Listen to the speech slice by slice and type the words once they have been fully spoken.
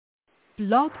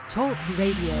Blog Talk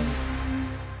Radio.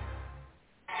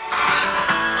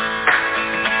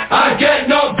 I get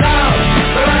knocked down,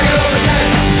 but I get up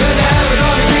again. You're never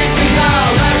gonna keep me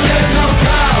down. I get knocked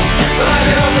down, but I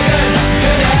get up again.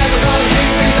 You're never gonna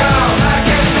keep me down. I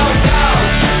get knocked down,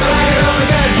 but I get up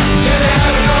again. You're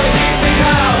never gonna keep me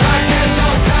down. I get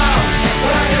knocked down,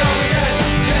 but I get up again.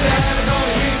 You're never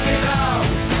gonna keep me down.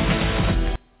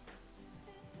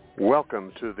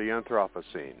 Welcome to the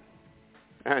Anthropocene.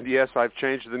 And yes, I've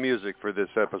changed the music for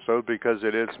this episode because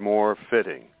it is more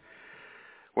fitting.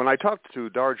 When I talked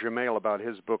to Dar Jamail about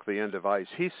his book, The End of Ice,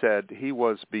 he said he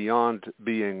was beyond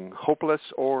being hopeless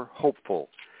or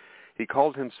hopeful. He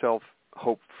called himself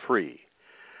hope-free.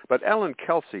 But Elin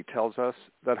Kelsey tells us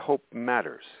that hope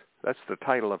matters. That's the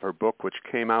title of her book, which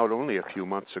came out only a few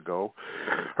months ago.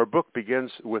 Her book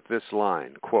begins with this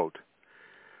line, quote,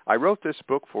 "I wrote this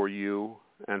book for you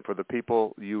and for the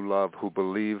people you love who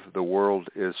believe the world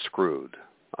is screwed.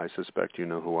 I suspect you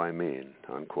know who I mean,"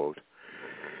 unquote.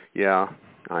 Yeah,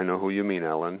 I know who you mean,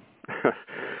 Ellen.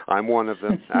 I'm one of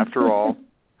them. After all,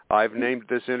 I've named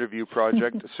this interview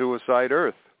project Suicide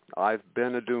Earth. I've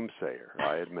been a doomsayer,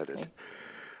 I admit it.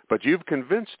 But you've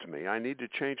convinced me I need to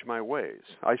change my ways.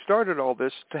 I started all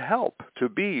this to help, to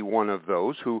be one of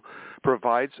those who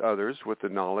provides others with the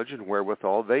knowledge and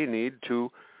wherewithal they need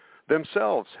to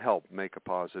themselves help make a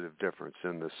positive difference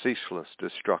in the ceaseless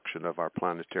destruction of our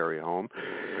planetary home.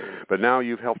 But now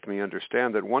you've helped me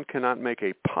understand that one cannot make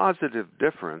a positive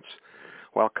difference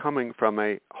while coming from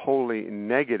a wholly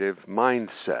negative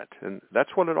mindset. And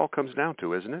that's what it all comes down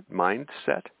to, isn't it?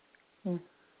 Mindset?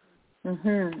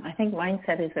 Mm-hmm. I think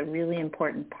mindset is a really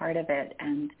important part of it.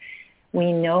 And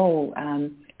we know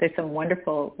there's some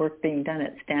wonderful work being done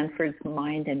at Stanford's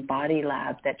Mind and Body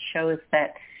Lab that shows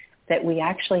that we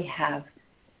actually have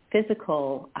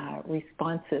physical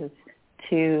responses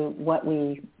to what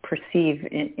we perceive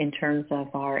in terms of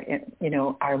our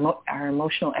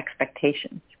emotional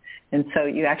expectations. And so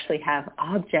you actually have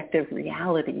objective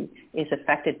reality is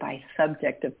affected by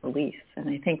subjective beliefs. And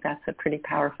I think that's a pretty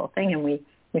powerful thing. And we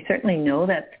certainly know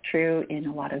that's true in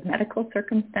a lot of medical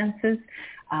circumstances.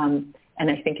 And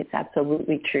I think it's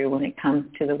absolutely true when it comes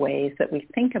to the ways that we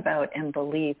think about and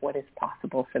believe what is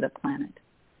possible for the planet.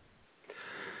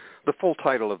 The full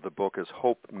title of the book is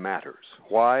Hope Matters,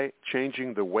 Why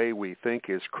Changing the Way We Think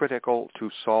is Critical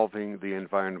to Solving the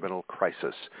Environmental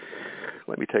Crisis.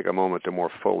 Let me take a moment to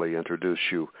more fully introduce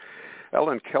you.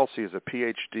 Elin Kelsey is a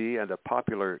PhD and a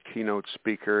popular keynote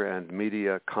speaker and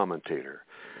media commentator.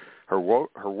 Her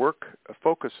work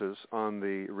focuses on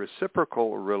the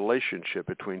reciprocal relationship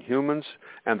between humans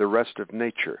and the rest of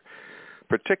nature,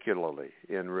 particularly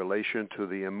in relation to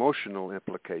the emotional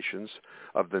implications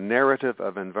of the narrative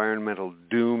of environmental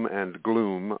doom and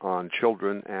gloom on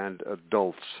children and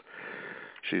adults.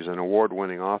 She's an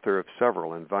award-winning author of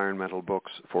several environmental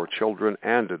books for children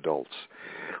and adults.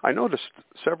 I noticed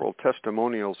several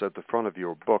testimonials at the front of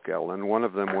your book, Ellen. One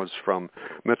of them was from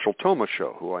Mitchell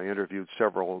Tomashow, who I interviewed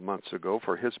several months ago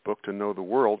for his book, To Know the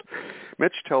World.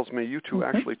 Mitch tells me you two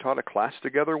actually taught a class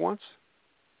together once?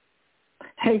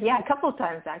 Yeah, a couple of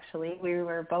times, actually. We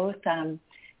were both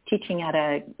teaching at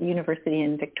a university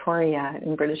in Victoria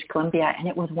in British Columbia, and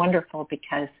it was wonderful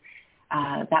because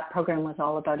that program was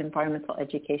all about environmental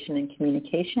education and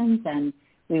communications, and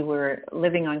we were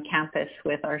living on campus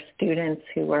with our students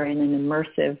who were in an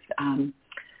immersive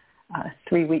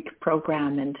 3-week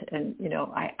program, and you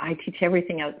know, I teach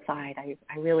everything outside. I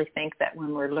really think that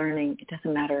when we're learning, it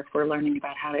doesn't matter if we're learning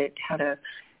about how to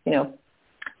you know,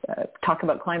 talk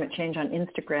about climate change on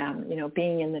Instagram, you know,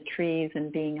 being in the trees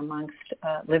and being amongst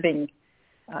living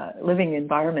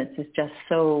environments is just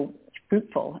so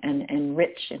fruitful and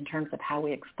rich in terms of how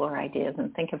we explore ideas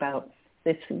and think about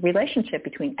this relationship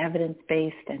between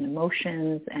evidence-based and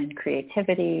emotions and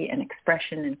creativity and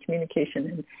expression and communication.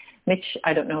 And Mitch,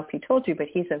 I don't know if he told you, but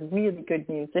he's a really good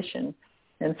musician.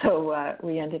 And so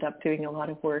we ended up doing a lot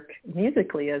of work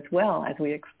musically as well as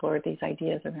we explored these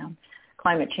ideas around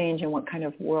climate change and what kind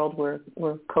of world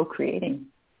we're co-creating.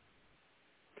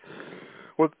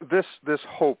 Well, this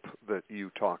hope that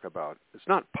you talk about, it's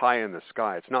not pie in the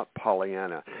sky. It's not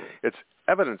Pollyanna. It's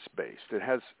evidence-based. It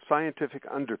has scientific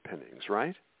underpinnings,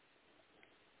 right?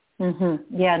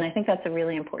 Mm-hmm. Yeah, and I think that's a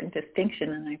really important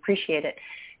distinction, and I appreciate it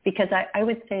because I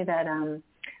would say that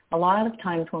a lot of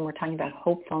times when we're talking about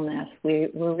hopefulness, we're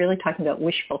really talking about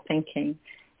wishful thinking.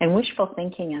 And wishful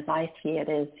thinking, as I see it,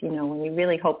 is, you know, when you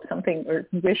really hope something or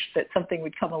wish that something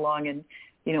would come along and,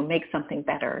 you know, make something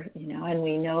better, you know. And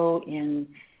we know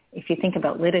if you think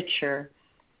about literature,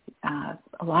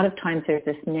 a lot of times there's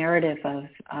this narrative of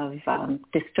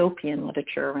dystopian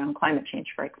literature around climate change,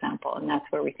 for example, and that's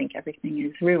where we think everything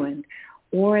is ruined.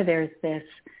 Or there's this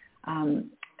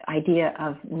idea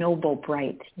of noble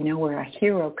bright, where a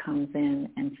hero comes in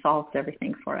and solves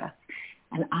everything for us.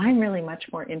 And I'm really much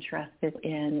more interested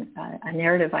in a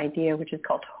narrative idea which is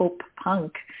called hope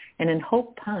punk. And in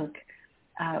hope punk,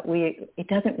 it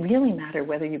doesn't really matter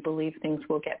whether you believe things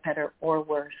will get better or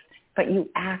worse, but you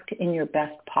act in your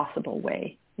best possible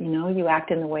way. You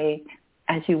act in the way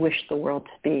as you wish the world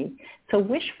to be. So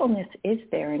wishfulness is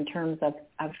there in terms of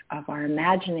our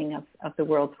imagining of the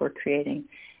worlds we're creating.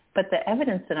 But the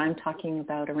evidence that I'm talking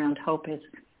about around hope is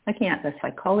looking at the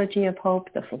psychology of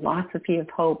hope, the philosophy of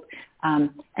hope,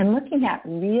 and looking at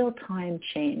real-time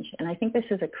change. And I think this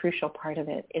is a crucial part of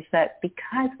it, is that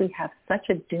because we have such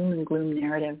a doom and gloom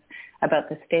narrative about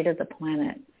the state of the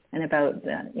planet and about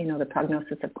the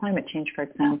prognosis of climate change, for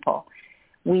example,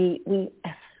 we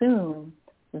assume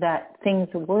that things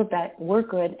were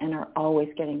good and are always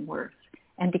getting worse.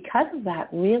 And because of that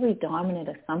really dominant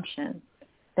assumption,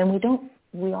 then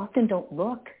we often don't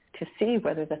look to see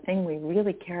whether the thing we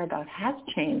really care about has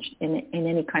changed in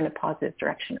any kind of positive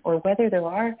direction, or whether there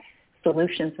are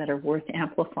solutions that are worth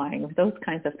amplifying, or those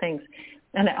kinds of things.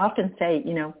 And I often say,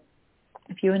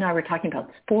 if you and I were talking about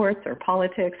sports or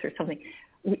politics or something,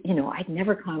 I'd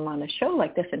never come on a show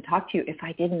like this and talk to you if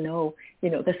I didn't know,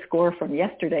 the score from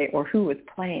yesterday or who was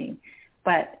playing.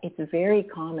 But it's very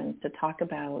common to talk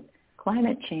about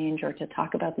climate change or to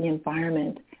talk about the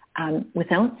environment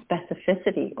without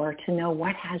specificity, or to know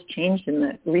what has changed in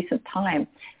the recent time,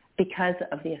 because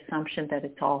of the assumption that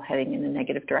it's all heading in a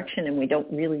negative direction and we don't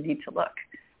really need to look.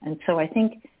 And so I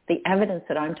think the evidence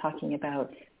that I'm talking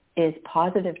about is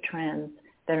positive trends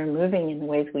that are moving in the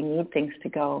ways we need things to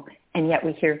go, and yet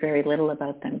we hear very little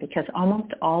about them, because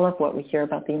almost all of what we hear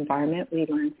about the environment we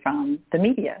learn from the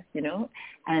media,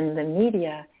 and the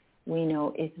media, we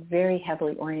know, is very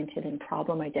heavily oriented in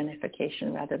problem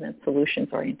identification rather than solutions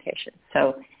orientation.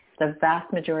 So the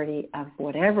vast majority of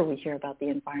whatever we hear about the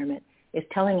environment is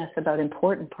telling us about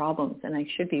important problems. And I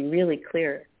should be really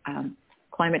clear,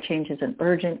 climate change is an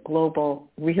urgent, global,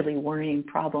 really worrying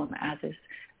problem, as is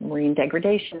marine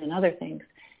degradation and other things.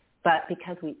 But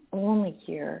because we only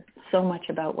hear so much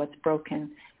about what's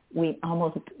broken, we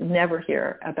almost never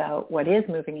hear about what is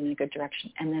moving in a good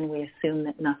direction, and then we assume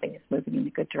that nothing is moving in a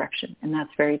good direction. And that's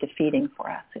very defeating for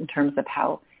us in terms of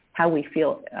how we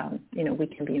feel, we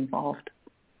can be involved.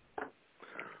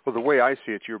 Well, the way I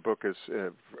see it, your book is,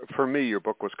 for me, your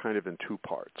book was kind of in two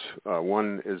parts.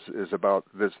 One is about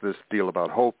this deal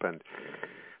about hope and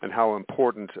how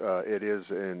important it is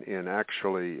in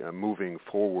actually moving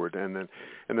forward, and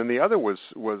then the other was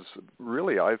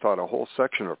really, I thought, a whole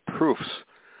section of proofs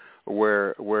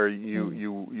where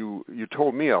you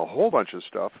told me a whole bunch of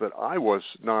stuff that I was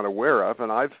not aware of,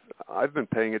 and I've been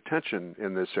paying attention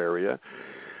in this area.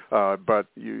 But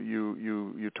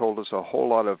you told us a whole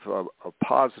lot of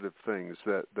positive things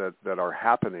that are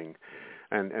happening,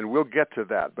 and we'll get to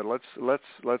that. But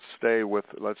let's stay with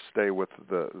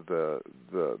the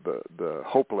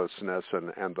hopelessness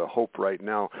and the hope right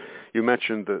now. You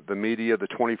mentioned the media, the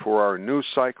 24-hour news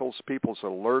cycles, people's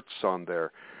alerts on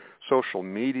their social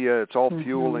media. It's all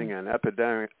fueling an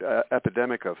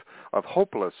epidemic of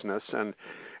hopelessness, and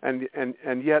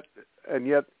yet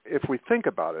if we think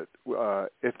about it,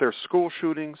 if there's school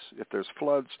shootings, if there's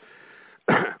floods,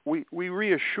 we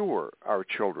reassure our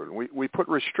children. We put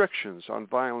restrictions on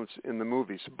violence in the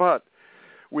movies, but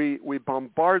we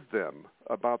bombard them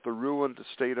about the ruined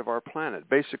state of our planet,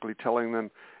 basically telling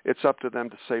them it's up to them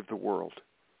to save the world.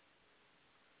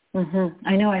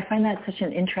 I know. I find that such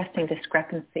an interesting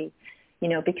discrepancy,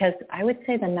 because I would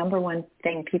say the number one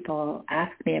thing people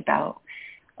ask me about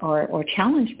or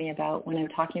challenge me about when I'm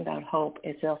talking about hope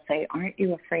is they'll say, aren't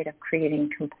you afraid of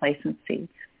creating complacency?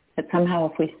 That somehow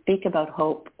if we speak about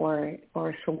hope or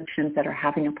solutions that are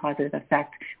having a positive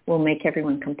effect, we'll make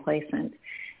everyone complacent.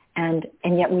 And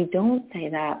yet we don't say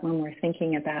that when we're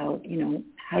thinking about,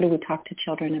 how do we talk to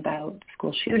children about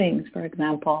school shootings, for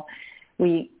example.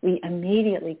 We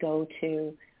immediately go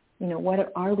to,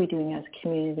 what are we doing as a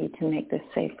community to make this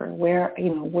safer? Where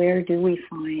do we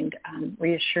find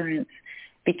reassurance?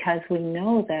 Because we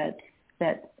know that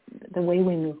the way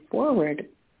we move forward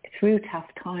through tough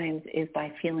times is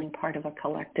by feeling part of a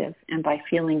collective and by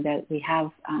feeling that we have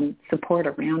support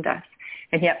around us.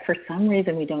 And yet for some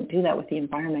reason we don't do that with the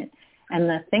environment. And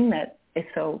the thing that is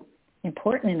so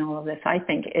important in all of this, I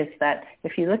think, is that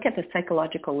if you look at the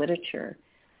psychological literature,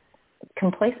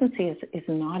 complacency is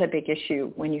not a big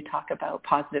issue when you talk about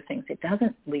positive things. It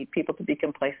doesn't lead people to be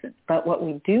complacent. But what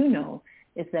we do know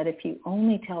is that if you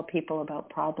only tell people about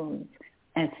problems,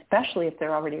 and especially if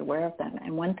they're already aware of them,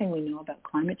 and one thing we know about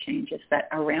climate change is that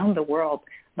around the world,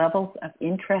 levels of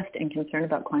interest and concern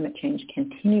about climate change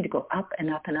continue to go up and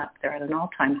up and up. They're at an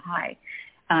all-time high.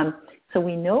 So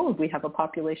we know we have a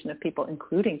population of people,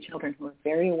 including children, who are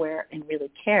very aware and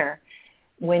really care.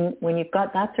 When you've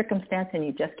got that circumstance and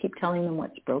you just keep telling them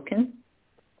what's broken,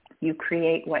 you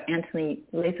create what Anthony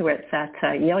Lazarowitz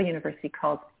at Yale University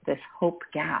calls this hope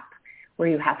gap, where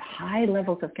you have high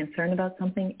levels of concern about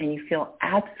something and you feel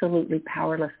absolutely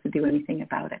powerless to do anything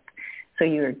about it. So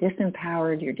you're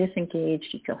disempowered, you're disengaged,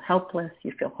 you feel helpless,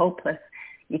 you feel hopeless.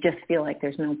 You just feel like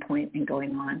there's no point in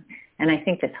going on. And I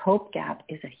think this hope gap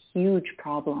is a huge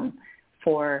problem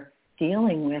for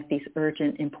dealing with these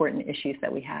urgent, important issues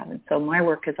that we have. And so my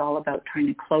work is all about trying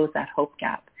to close that hope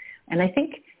gap. And I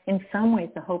think in some ways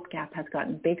the hope gap has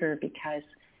gotten bigger because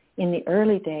in the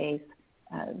early days,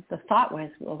 the thought was,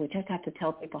 well, we just have to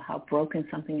tell people how broken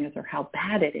something is or how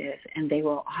bad it is, and they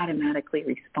will automatically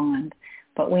respond.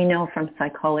 But we know from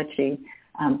psychology,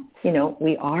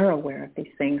 we are aware of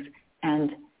these things,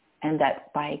 and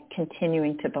that by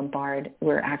continuing to bombard,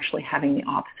 we're actually having the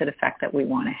opposite effect that we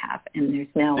want to have. And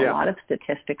there's now a lot of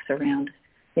statistics around,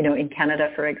 in Canada,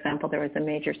 for example, there was a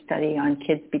major study on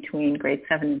kids between grade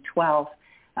 7 and 12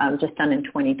 just done in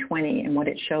 2020. And what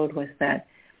it showed was that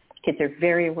kids are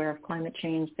very aware of climate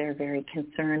change. They're very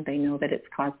concerned. They know that it's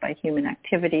caused by human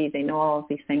activity. They know all of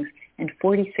these things. And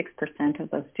 46%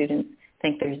 of those students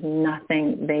think there's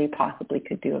nothing they possibly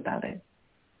could do about it.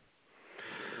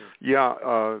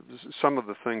 Yeah, some of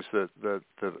the things that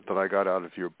I got out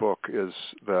of your book is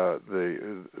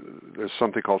there's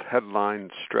something called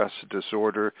headline stress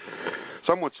disorder.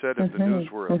 Someone said if the news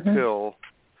were a pill,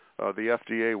 the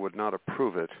FDA would not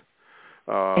approve it.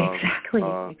 Exactly.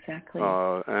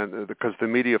 And because the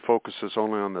media focuses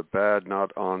only on the bad,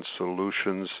 not on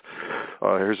solutions.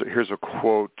 Here's a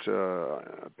quote,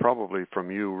 probably from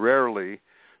you. Rarely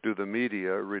do the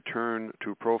media return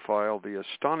to profile the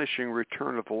astonishing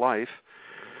return of life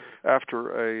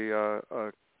after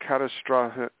a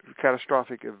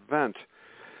catastrophic event.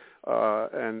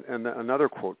 And another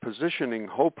quote, positioning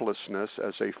hopelessness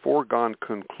as a foregone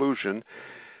conclusion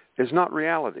is not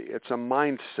reality. It's a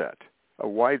mindset, a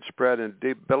widespread and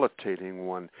debilitating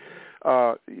one.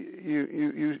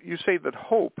 You say that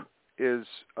hope is,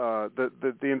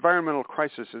 the environmental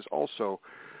crisis is also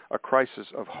a crisis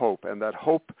of hope, and that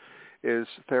hope is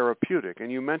therapeutic.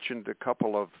 And you mentioned a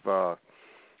couple of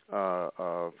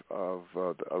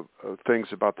things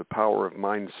about the power of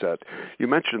mindset. You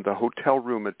mentioned the hotel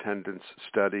room attendance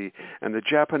study and the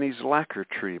Japanese lacquer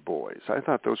tree boys. I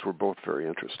thought those were both very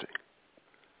interesting.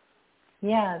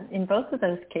 Yeah, in both of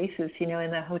those cases, in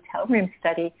the hotel room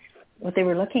study, what they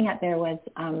were looking at there was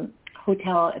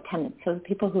hotel attendants, so the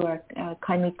people who are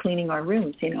kindly cleaning our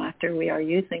rooms, after we are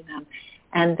using them.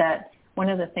 And that one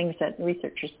of the things that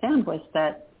researchers found was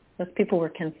that those people were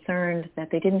concerned that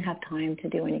they didn't have time to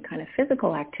do any kind of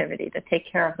physical activity to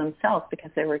take care of themselves because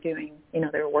they were doing, they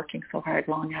were working so hard,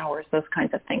 long hours, those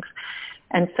kinds of things.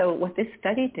 And so what this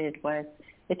study did was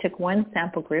it took one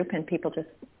sample group and people just,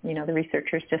 the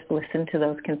researchers just listened to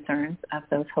those concerns of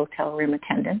those hotel room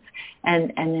attendants.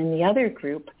 And then the other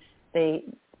group, the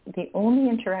only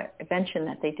intervention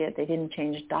that they did, they didn't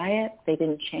change diet, they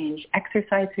didn't change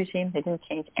exercise regime, they didn't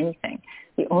change anything.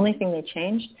 The only thing they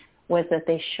changed was that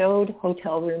they showed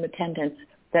hotel room attendants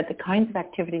that the kinds of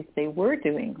activities they were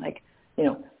doing, like,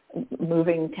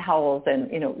 moving towels and,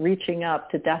 reaching up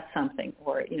to dust something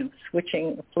or,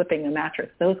 flipping a mattress,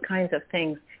 those kinds of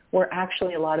things were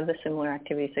actually a lot of the similar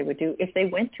activities they would do if they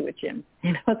went to a gym,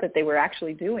 that they were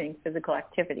actually doing physical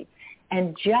activity.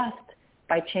 And just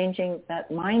by changing that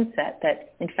mindset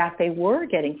that, in fact, they were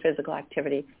getting physical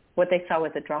activity, what they saw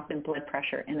was a drop in blood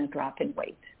pressure and a drop in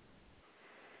weight.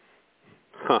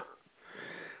 Huh.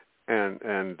 And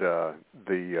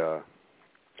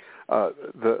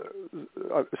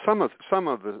some of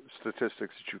the statistics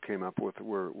that you came up with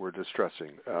were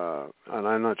distressing, and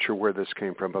I'm not sure where this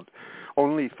came from, but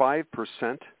only 5%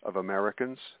 of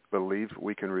Americans believe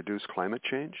we can reduce climate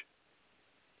change.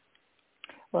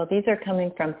 Well, these are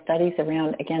coming from studies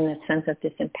around, again, the sense of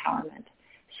disempowerment.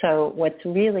 So what's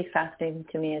really fascinating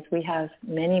to me is we have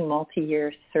many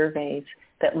multi-year surveys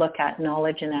that look at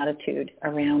knowledge and attitude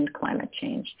around climate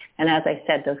change. And as I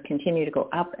said, those continue to go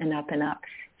up and up and up,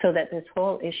 so that this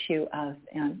whole issue of,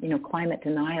 climate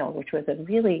denial, which was a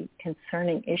really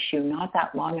concerning issue not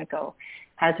that long ago,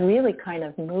 has really kind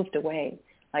of moved away.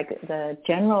 Like the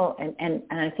general, and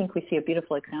I think we see a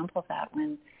beautiful example of that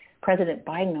when President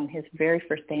Biden, on his very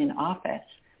first day in office,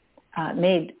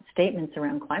 made statements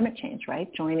around climate change, right?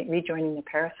 Rejoining the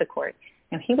Paris Accord.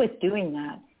 Now, he was doing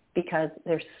that because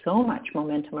there's so much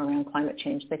momentum around climate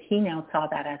change that he now saw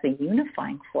that as a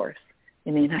unifying force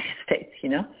in the United States,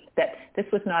 that this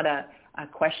was not a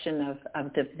question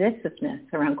of divisiveness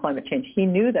around climate change. He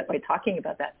knew that by talking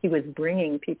about that, he was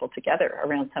bringing people together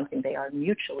around something they are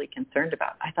mutually concerned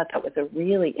about. I thought that was a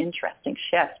really interesting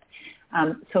shift.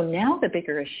 So now the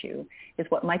bigger issue is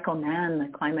what Michael Mann, the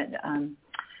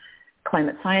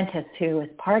climate scientist who is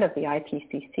part of the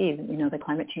IPCC, the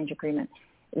Climate Change Agreement,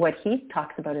 what he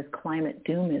talks about is climate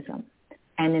doomism.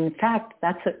 And in fact,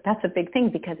 that's a big thing,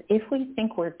 because if we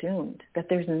think we're doomed, that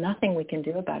there's nothing we can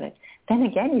do about it, then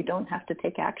again, you don't have to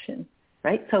take action,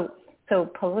 right? So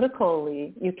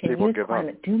politically, you can use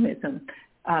climate doomism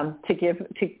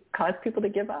to cause people to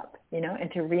give up,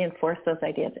 and to reinforce those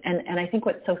ideas. And I think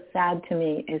what's so sad to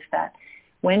me is that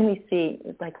when we see,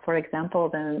 like, for example,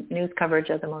 the news coverage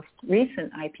of the most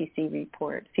recent CC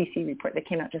report that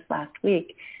came out just last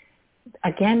week,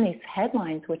 again, these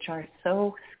headlines, which are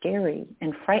so scary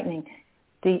and frightening,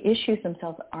 the issues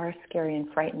themselves are scary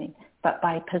and frightening. But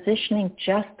by positioning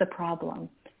just the problem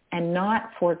and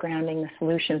not foregrounding the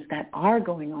solutions that are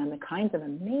going on, the kinds of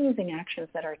amazing actions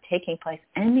that are taking place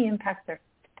and the impacts they're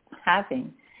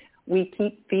having, we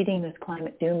keep feeding this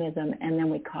climate doomism, and then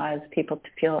we cause people to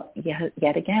feel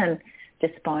yet again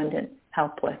despondent,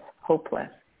 helpless, hopeless,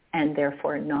 and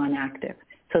therefore non-active.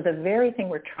 So the very thing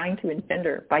we're trying to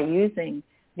engender by using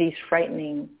these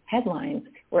frightening headlines,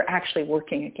 we're actually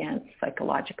working against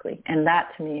psychologically. And that,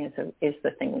 to me, is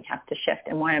the thing we have to shift.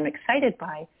 And why I'm excited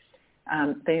by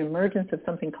the emergence of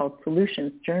something called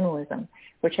solutions journalism,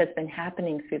 which has been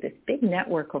happening through this big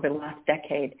network over the last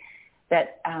decade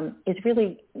that is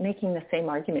really making the same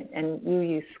argument. And you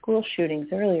used school shootings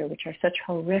earlier, which are such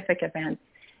horrific events.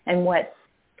 And what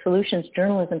solutions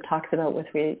journalism talks about with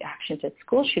reaction to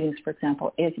school shootings, for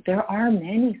example, is there are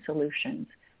many solutions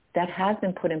that have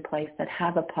been put in place that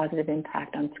have a positive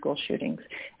impact on school shootings.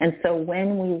 And so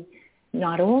when we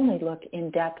not only look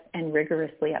in depth and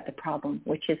rigorously at the problem,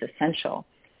 which is essential,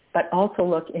 but also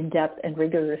look in depth and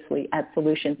rigorously at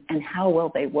solutions and how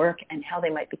well they work and how they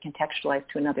might be contextualized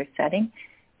to another setting,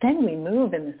 then we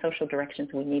move in the social directions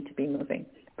we need to be moving.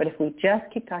 But if we just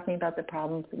keep talking about the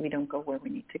problems, we don't go where we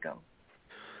need to go.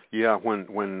 Yeah,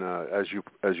 when as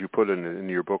you put in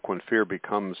your book, when fear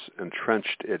becomes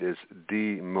entrenched, it is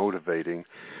demotivating.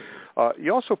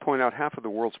 You also point out half of the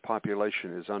world's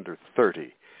population is under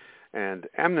 30, and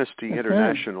Amnesty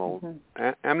International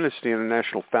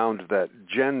found that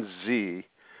Gen Z,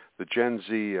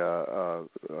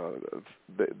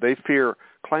 they fear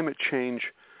climate change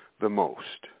the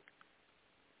most.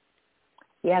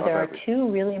 Yeah, there are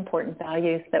two really important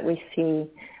values that we see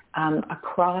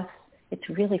across. It's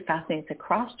really fascinating. It's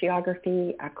across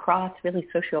geography, across really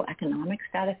socioeconomic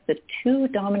status. The two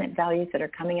dominant values that are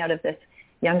coming out of this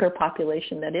younger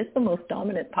population that is the most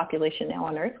dominant population now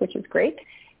on Earth, which is great,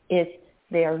 is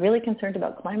they are really concerned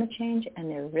about climate change and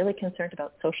they're really concerned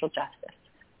about social justice.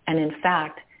 And in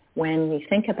fact, when we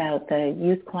think about the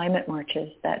youth climate marches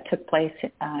that took place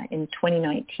in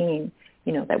 2019,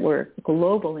 that were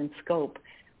global in scope,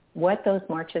 what those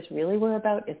marches really were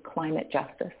about is climate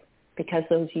justice, because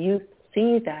those youth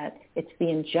see that it's the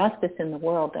injustice in the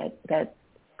world that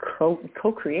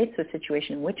co-creates the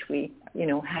situation in which we,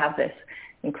 have this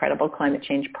incredible climate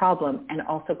change problem, and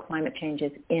also climate change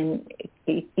is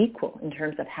equal in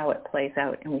terms of how it plays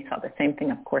out. And we saw the same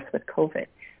thing, of course, with COVID,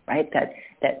 right?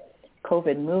 That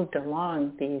COVID moved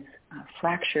along these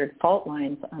fractured fault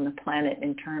lines on the planet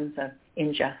in terms of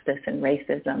injustice and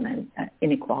racism and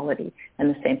inequality. And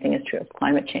the same thing is true of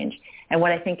climate change. And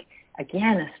what I think,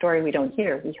 again, a story we don't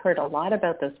hear, we heard a lot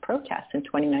about those protests in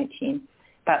 2019,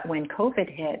 but when COVID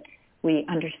hit, we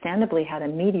understandably had a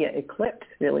media eclipse,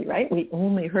 really, right? We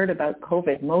only heard about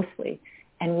COVID mostly,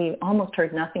 and we almost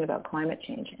heard nothing about climate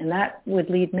change. And that would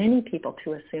lead many people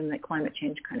to assume that climate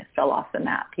change kind of fell off the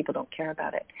map. People don't care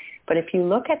about it. But if you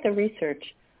look at the research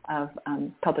of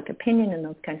public opinion and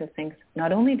those kinds of things,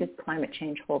 not only does climate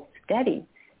change hold steady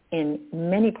in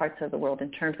many parts of the world in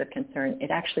terms of concern,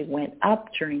 it actually went up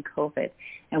during COVID.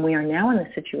 And we are now in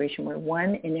a situation where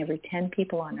 1 in every 10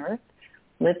 people on Earth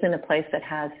lives in a place that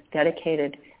has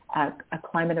dedicated a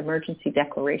climate emergency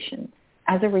declaration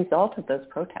as a result of those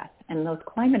protests. And those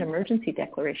climate emergency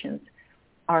declarations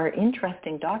are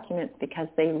interesting documents because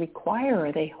they require,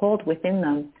 or they hold within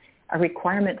them, a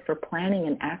requirement for planning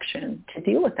and action to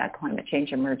deal with that climate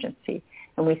change emergency.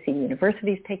 And we see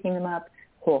universities taking them up,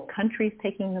 whole countries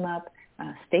taking them up,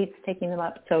 states taking them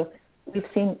up. So we've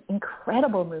seen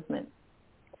incredible movement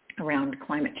around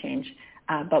climate change.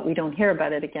 But we don't hear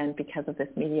about it again because of this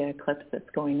media eclipse that's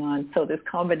going on. So this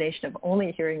combination of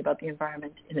only hearing about the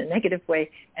environment in a negative way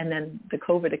and then the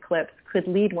COVID eclipse could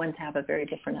lead one to have a very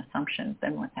different assumption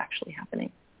than what's actually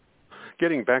happening.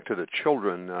 Getting back to the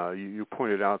children, you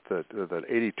pointed out that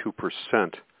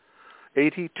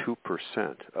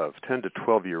 82% of 10 to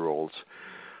 12-year-olds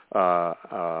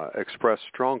express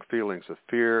strong feelings of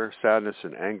fear, sadness,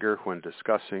 and anger when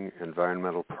discussing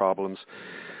environmental problems.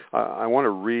 I want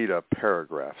to read a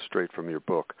paragraph straight from your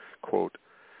book. Quote,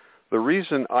 "The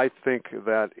reason I think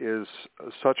that is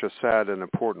such a sad and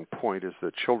important point is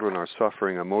that children are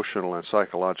suffering emotional and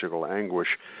psychological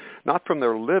anguish, not from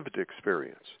their lived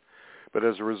experience, but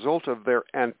as a result of their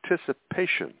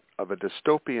anticipation of a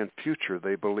dystopian future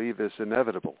they believe is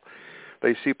inevitable.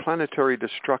 They see planetary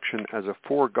destruction as a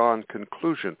foregone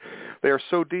conclusion. They are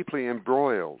so deeply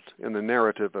embroiled in the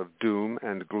narrative of doom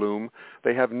and gloom,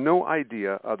 they have no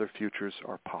idea other futures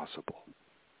are possible."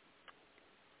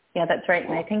 Yeah, that's right.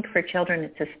 And I think for children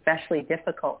it's especially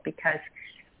difficult because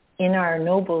in our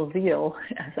noble zeal,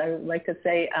 as I would like to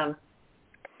say,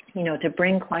 to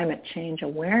bring climate change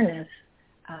awareness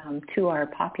to our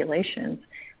populations,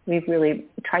 we've really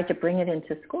tried to bring it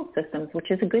into school systems,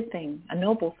 which is a good thing, a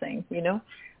noble thing,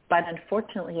 But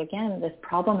unfortunately, again, this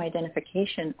problem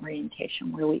identification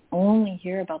orientation where we only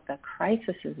hear about the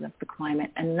crises of the climate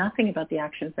and nothing about the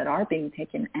actions that are being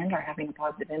taken and are having a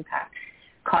positive impact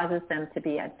causes them to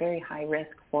be at very high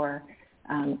risk for,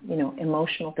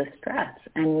 emotional distress.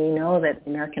 And we know that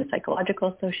the American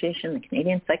Psychological Association, the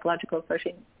Canadian Psychological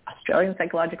Association, Australian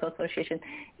Psychological Association,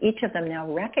 each of them now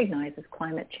recognizes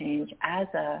climate change as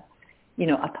a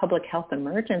public health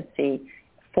emergency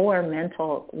for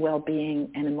mental well-being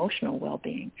and emotional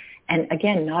well-being. And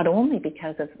again, not only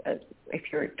because of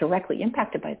if you're directly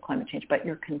impacted by climate change, but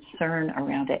your concern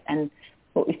around it. And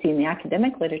what we see in the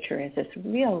academic literature is this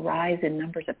real rise in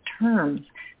numbers of terms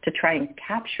to try and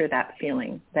capture that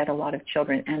feeling that a lot of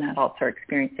children and adults are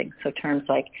experiencing. So terms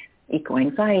like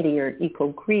eco-anxiety or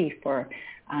eco-grief or,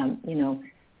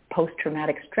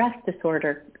 post-traumatic stress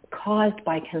disorder caused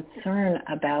by concern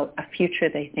about a future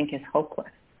they think is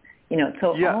hopeless.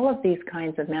 All of these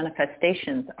kinds of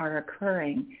manifestations are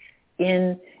occurring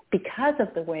because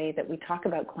of the way that we talk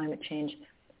about climate change.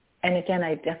 And again,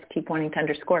 I just keep wanting to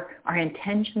underscore, our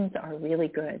intentions are really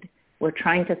good. We're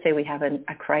trying to say we have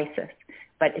a crisis,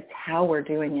 but it's how we're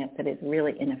doing it that is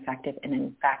really ineffective. And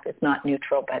in fact, it's not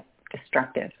neutral, but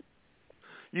destructive.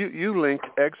 You link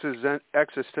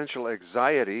existential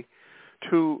anxiety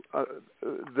to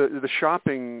the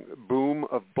shopping boom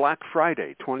of Black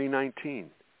Friday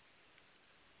 2019.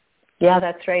 Yeah,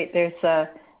 that's right. There's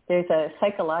a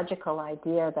psychological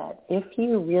idea that if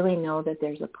you really know that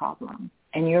there's a problem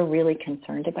and you're really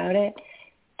concerned about it,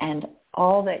 and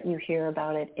all that you hear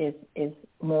about it is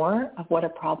more of what a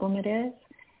problem it is,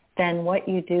 then what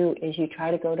you do is you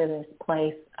try to go to this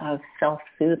place of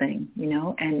self-soothing,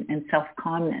 and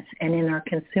self-calmness. And in our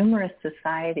consumerist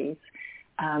societies,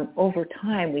 over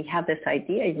time, we have this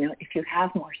idea, if you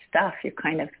have more stuff, you're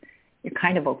kind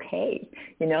of okay,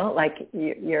 like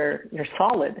you're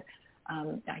solid.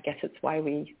 I guess it's why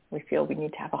we feel we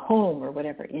need to have a home or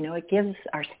whatever.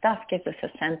 Our stuff gives us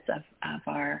a sense of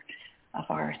our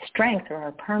strength or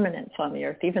our permanence on the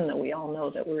earth, even though we all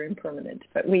know that we're impermanent.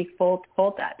 But we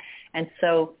hold that, and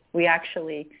so we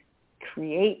actually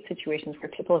create situations where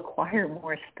people acquire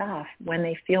more stuff when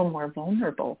they feel more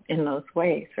vulnerable in those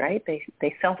ways, right?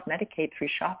 They self-medicate through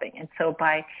shopping. And so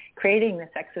by creating this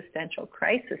existential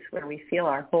crisis where we feel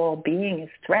our whole being is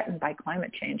threatened by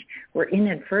climate change, we're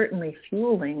inadvertently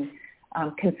fueling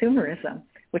consumerism,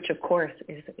 which of course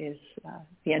is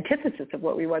the antithesis of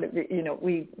what we want to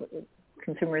be.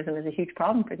 Consumerism is a huge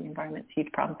problem for the environment, it's a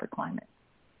huge problem for climate.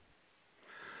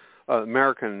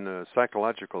 American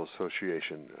Psychological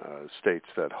Association states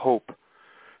that hope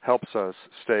helps us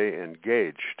stay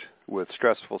engaged with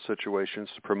stressful situations,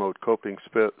 to promote coping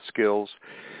skills,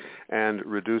 and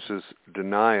reduces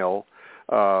denial.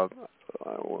 I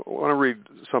want to read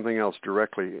something else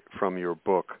directly from your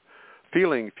book.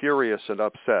 Feeling furious and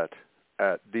upset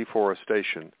at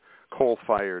deforestation,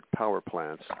 coal-fired power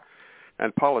plants,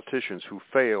 and politicians who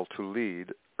fail to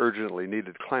lead urgently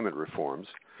needed climate reforms,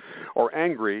 or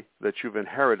angry that you've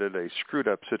inherited a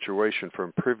screwed-up situation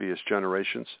from previous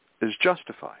generations is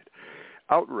justified.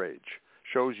 Outrage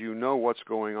shows you know what's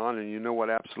going on and you know what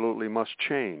absolutely must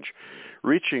change.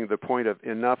 Reaching the point of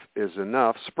enough is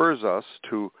enough spurs us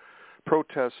to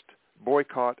protest,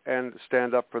 boycott, and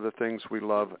stand up for the things we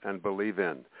love and believe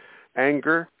in.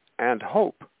 Anger and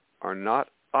hope are not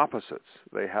opposites.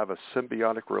 They have a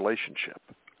symbiotic relationship.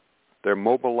 They're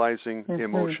mobilizing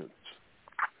emotions.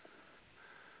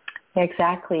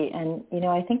 Exactly. And,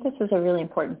 I think this is a really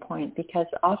important point because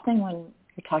often when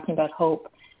you're talking about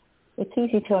hope, it's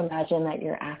easy to imagine that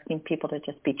you're asking people to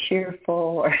just be cheerful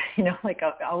or, like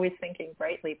always thinking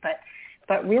brightly.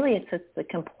 But really it's the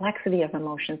complexity of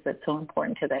emotions that's so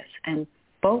important to this. And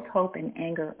both hope and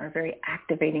anger are very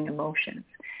activating emotions.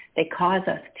 They cause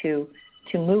us to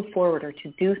move forward or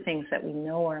to do things that we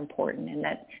know are important and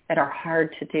that are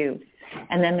hard to do.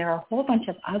 And then there are a whole bunch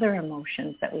of other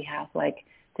emotions that we have, like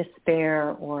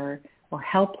despair or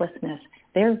helplessness.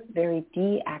 They're very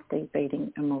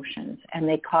deactivating emotions, and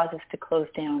they cause us to close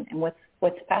down. And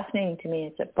what's fascinating to me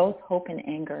is that both hope and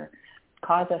anger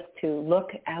cause us to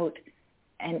look out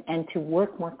and to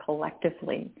work more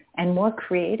collectively and more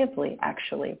creatively,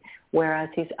 actually, whereas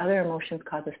these other emotions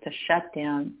cause us to shut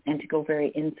down and to go very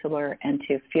insular and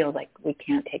to feel like we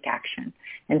can't take action.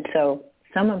 And so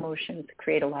some emotions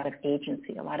create a lot of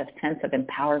agency, a lot of sense of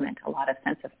empowerment, a lot of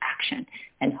sense of action,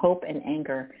 and hope and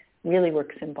anger really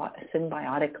work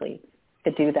symbiotically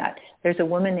to do that. There's a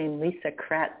woman named Lisa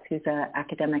Kretz who's an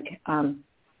academic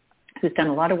who's done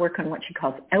a lot of work on what she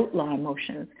calls outlaw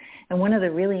emotions. And one of the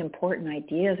really important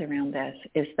ideas around this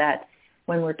is that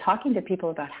when we're talking to people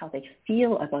about how they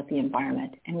feel about the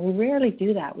environment, and we rarely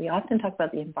do that, we often talk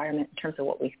about the environment in terms of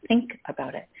what we think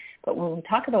about it. But when we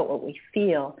talk about what we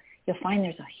feel, you'll find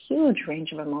there's a huge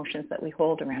range of emotions that we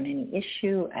hold around any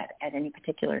issue at any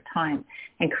particular time.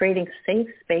 And creating safe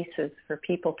spaces for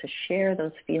people to share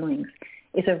those feelings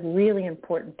is a really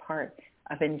important part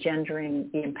of engendering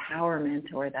the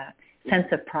empowerment or the sense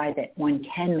of pride that one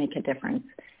can make a difference.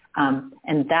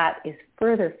 And that is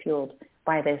further fueled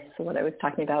by this, what I was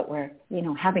talking about, where,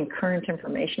 having current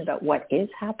information about what is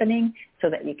happening so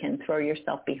that you can throw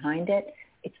yourself behind it.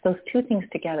 It's those two things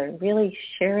together, really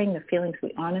sharing the feelings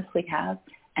we honestly have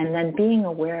and then being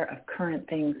aware of current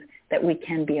things that we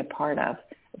can be a part of.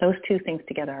 Those two things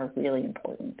together are really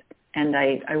important. And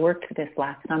I worked this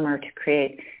last summer to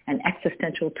create an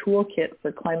existential toolkit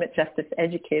for climate justice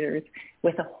educators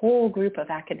with a whole group of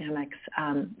academics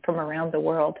from around the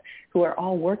world who are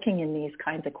all working in these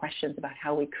kinds of questions about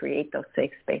how we create those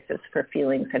safe spaces for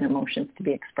feelings and emotions to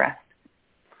be expressed.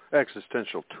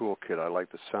 Existential toolkit. I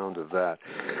like the sound of that.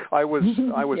 I was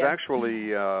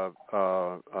actually I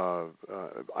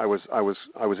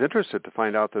was interested to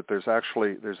find out that there's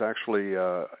actually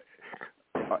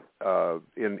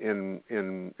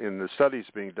in the studies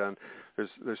being done,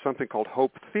 there's something called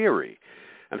hope theory.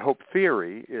 And hope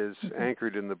theory is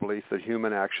anchored in the belief that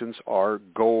human actions are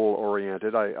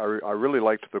goal-oriented. I really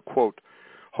liked the quote,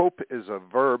 "Hope is a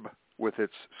verb with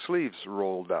its sleeves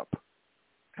rolled up."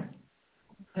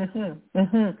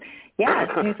 Yeah,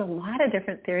 there's a lot of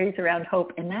different theories around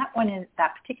hope, and that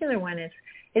particular one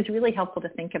is really helpful to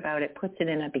think about. It puts it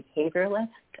in a behavioralist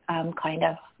kind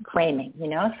of framing,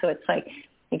 So it's like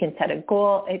you can set a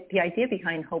goal. The idea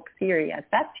behind hope theory, as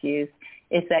that's used,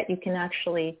 is that you can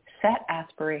actually set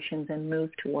aspirations and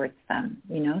move towards them,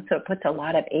 So it puts a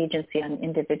lot of agency on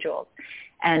individuals.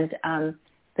 And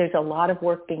there's a lot of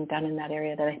work being done in that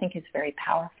area that I think is very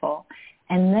powerful.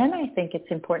 And then I think it's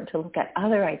important to look at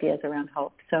other ideas around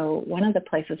hope. So one of the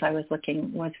places I was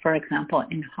looking was, for example,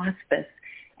 in hospice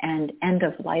and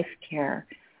end-of-life care,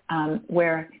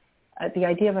 where the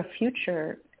idea of a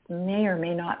future may or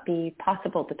may not be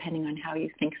possible depending on how you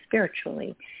think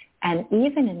spiritually. And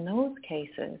even in those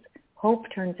cases, hope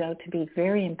turns out to be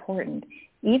very important,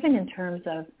 even in terms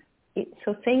of,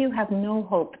 so say you have no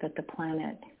hope that the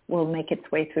planet will make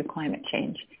its way through climate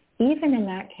change. Even in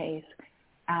that case,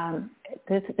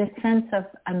 this sense of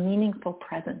a meaningful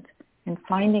present and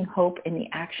finding hope in the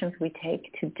actions we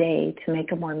take today to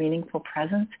make a more meaningful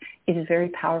present is a very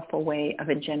powerful way of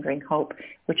engendering hope,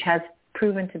 which has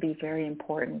proven to be very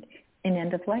important in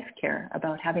end-of-life care,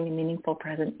 about having a meaningful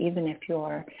present even if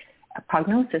your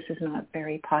prognosis is not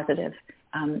very positive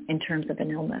in terms of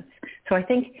an illness. So I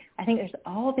think there's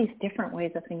all these different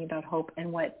ways of thinking about hope,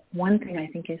 and one thing I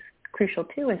think is crucial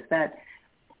too is that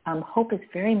hope is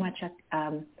very much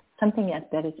something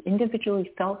that is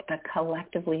individually felt but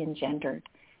collectively engendered.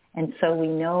 And so we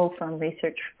know from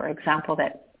research, for example,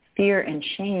 that fear and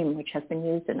shame, which has been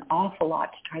used an awful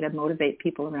lot to try to motivate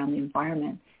people around the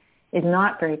environment, is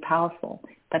not very powerful.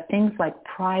 But things like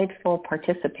prideful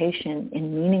participation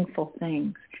in meaningful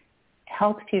things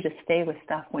helps you to stay with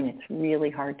stuff when it's really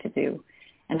hard to do.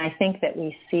 And I think that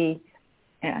we see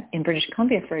in British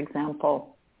Columbia, for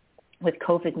example, with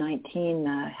COVID-19,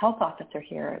 the health officer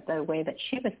here, the way that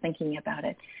she was thinking about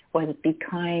it was be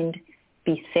kind,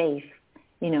 be safe.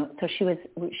 So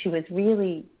she was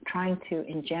really trying to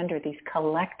engender these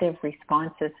collective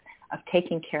responses of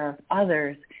taking care of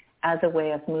others as a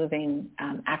way of moving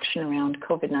action around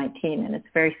COVID-19. And it's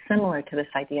very similar to this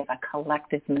idea of a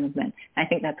collective movement. I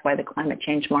think that's why the climate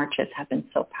change marches have been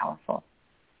so powerful.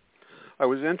 I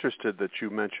was interested that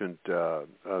you mentioned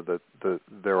that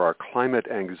there are climate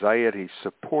anxiety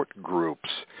support groups.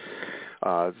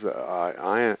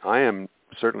 I am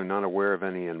certainly not aware of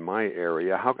any in my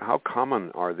area. How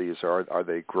common are these? Are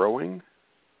they growing?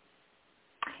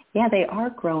 Yeah, they are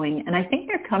growing, and I think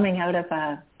they're coming out of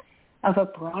a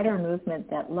broader movement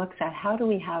that looks at how do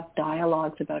we have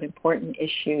dialogues about important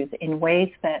issues in ways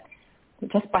that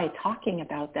just by talking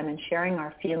about them and sharing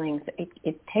our feelings,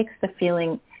 it takes the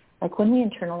feeling. Like when we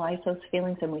internalize those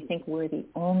feelings and we think we're the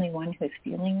only one who's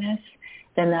feeling this,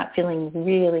 then that feeling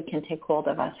really can take hold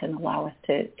of us and allow us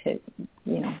to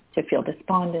feel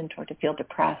despondent or to feel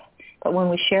depressed. But when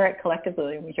we share it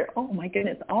collectively and we hear, oh my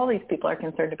goodness, all these people are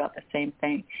concerned about the same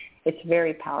thing, it's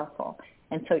very powerful.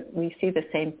 And so we see the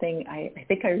same thing. I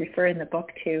think I refer in the book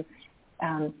to,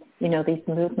 these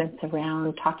movements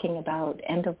around talking about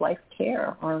end-of-life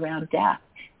care or around death.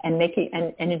 And making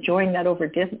and enjoying that over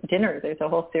dinner. There's a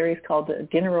whole series called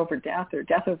Dinner Over Death or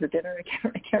Death Over Dinner.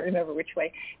 I can't remember which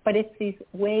way. But it's these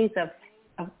ways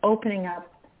of opening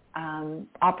up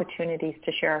opportunities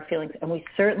to share our feelings. And we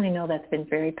certainly know that's been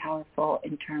very powerful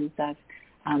in terms of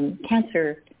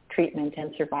cancer treatment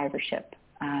and survivorship.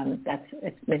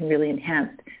 It's been really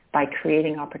enhanced by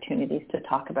creating opportunities to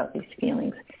talk about these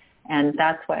feelings. And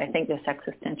that's why I think this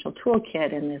existential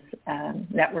toolkit and this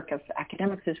network of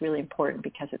academics is really important,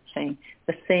 because it's saying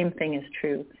the same thing is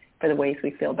true for the ways we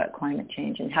feel about climate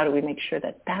change, and how do we make sure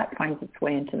that finds its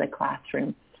way into the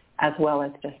classroom, as well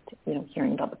as just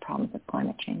hearing about the problems of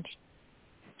climate change.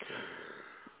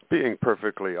 Being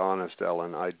perfectly honest,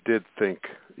 Ellen, I did think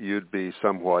you'd be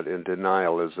somewhat in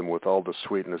denialism with all the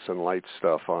sweetness and light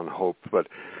stuff on hope, but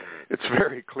it's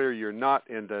very clear you're not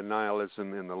in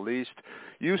denialism in the least.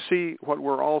 You see what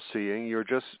we're all seeing. You're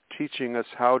just teaching us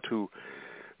how to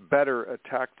better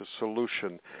attack the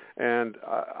solution. And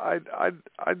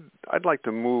I'd like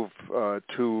to move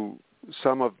to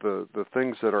some of the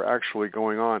things that are actually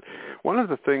going on. One of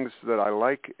the things that I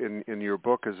like in your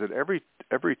book is that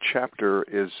every chapter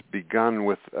is begun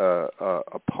with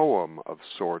a poem of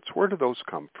sorts. Where do those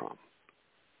come from?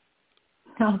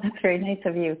 Oh, that's very nice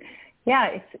of you. Yeah,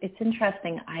 it's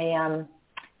interesting.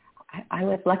 I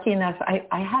was lucky enough.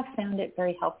 I have found it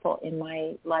very helpful in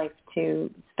my life to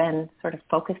spend sort of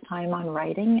focused time on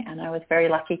writing, and I was very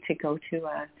lucky to go to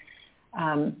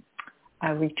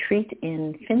a retreat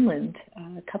in Finland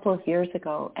a couple of years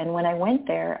ago. And when I went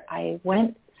there, I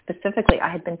went specifically. I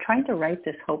had been trying to write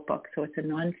this hope book, so it's a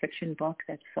nonfiction book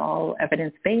that's all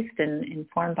evidence-based and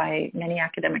informed by many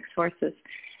academic sources.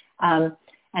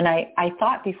 And I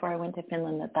thought before I went to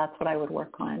Finland that that's what I would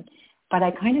work on. But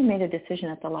I kind of made a decision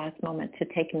at the last moment to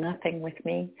take nothing with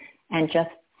me and just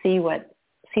see what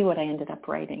I ended up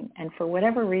writing. And for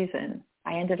whatever reason,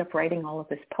 I ended up writing all of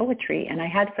this poetry. And I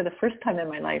had, for the first time in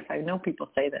my life, I know people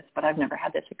say this, but I've never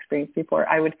had this experience before.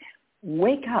 I would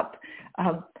wake up,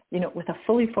 with a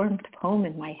fully formed poem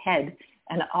in my head.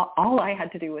 And all I had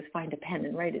to do was find a pen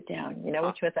and write it down,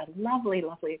 which was a lovely,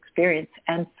 lovely experience.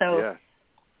 And so... Yeah.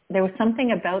 There was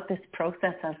something about this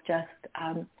process of just,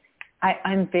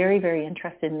 I'm very, very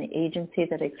interested in the agency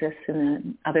that exists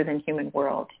in the other than human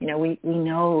world. We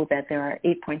know that there are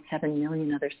 8.7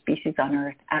 million other species on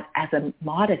Earth as a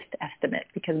modest estimate,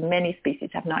 because many species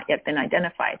have not yet been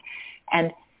identified.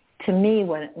 And to me,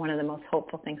 one of the most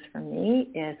hopeful things for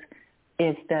me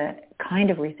is the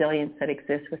kind of resilience that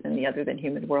exists within the other than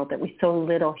human world that we so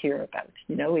little hear about.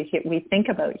 We think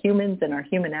about humans and our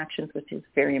human actions, which is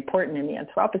very important in the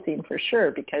Anthropocene for sure,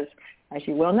 because as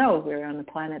you well know, we're on a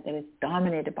planet that is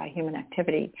dominated by human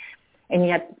activity. And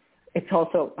yet it's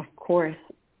also, of course,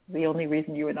 the only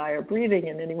reason you and I are breathing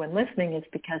and anyone listening is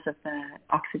because of the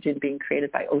oxygen being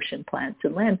created by ocean plants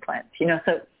and land plants.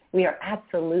 So we are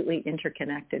absolutely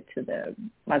interconnected to the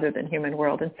other than human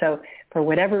world. And so for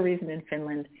whatever reason in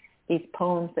Finland, these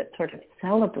poems that sort of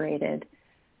celebrated,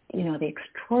 the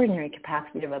extraordinary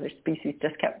capacity of other species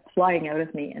just kept flying out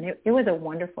of me. And it was a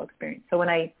wonderful experience. So when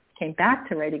I came back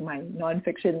to writing my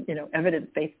nonfiction,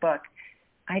 evidence-based book,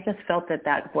 I just felt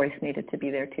that voice needed to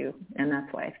be there too. And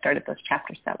that's why I started those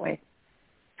chapters that way.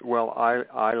 Well,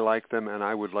 I like them, and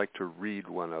I would like to read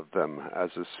one of them as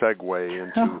a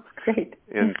segue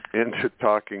into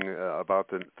talking about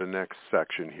the next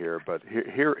section here. But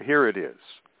here it is.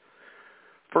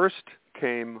 First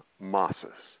came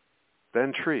mosses,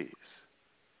 then trees,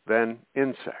 then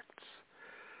insects,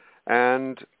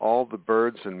 and all the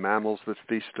birds and mammals that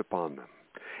feast upon them.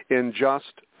 In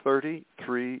just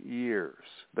 33 years,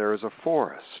 there is a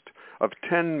forest of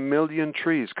 10 million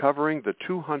trees covering the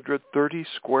 230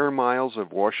 square miles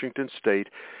of Washington state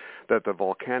that the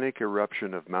volcanic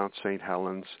eruption of Mount St.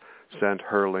 Helens sent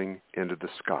hurling into the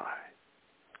sky.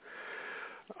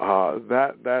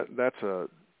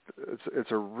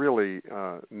 It's a really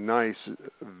nice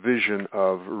vision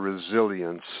of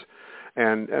resilience.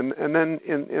 And then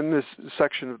in this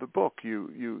section of the book,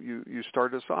 you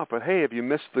start us off with, hey, have you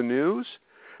missed the news?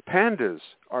 Pandas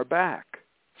are back.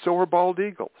 So are bald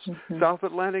eagles. Mm-hmm. South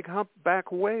Atlantic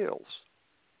humpback whales.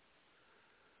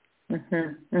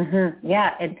 Mm-hmm. Mm-hmm.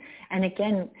 Yeah, and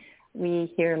again,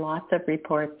 we hear lots of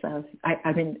reports of,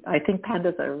 I think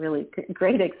pandas are a really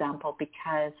great example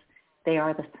because they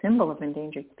are the symbol of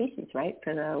endangered species, right,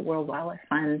 for the World Wildlife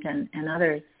Fund and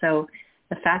others. So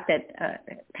the fact that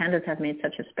pandas have made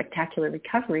such a spectacular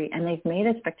recovery, and they've made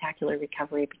a spectacular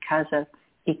recovery because of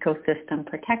ecosystem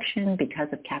protection, because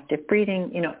of captive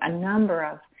breeding, a number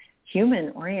of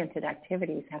human-oriented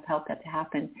activities have helped that to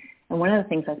happen. And one of the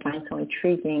things I find so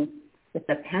intriguing with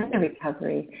the panda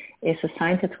recovery is the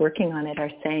scientists working on it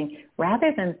are saying,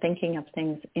 rather than thinking of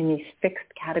things in these fixed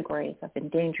categories of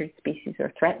endangered species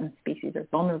or threatened species or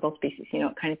vulnerable species,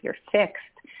 kind of you're fixed,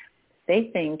 they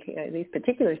think, these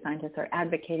particular scientists are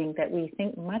advocating that we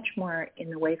think much more in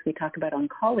the ways we talk about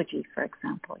oncology, for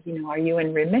example. Are you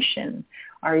in remission?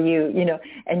 Are you,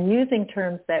 and using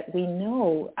terms that we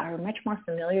know are much more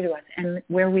familiar to us and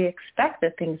where we expect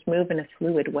that things move in a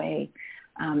fluid way,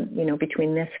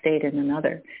 between this state and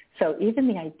another. So even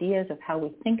the ideas of how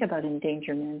we think about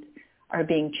endangerment are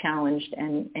being challenged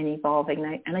and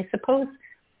evolving. And I suppose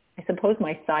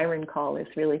my siren call is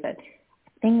really that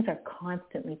things are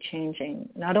constantly changing.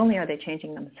 Not only are they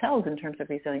changing themselves in terms of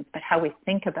resilience, but how we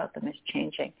think about them is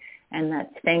changing. And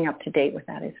that staying up to date with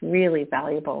that is really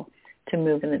valuable to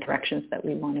move in the directions that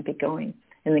we want to be going.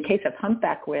 In the case of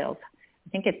humpback whales, I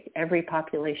think it's every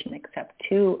population except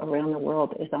 2 around the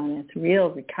world is on its real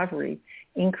recovery,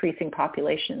 increasing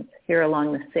populations. Here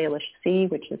along the Salish Sea,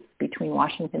 which is between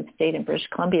Washington State and British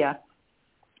Columbia,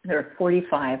 there are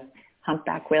 45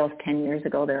 humpback whales 10 years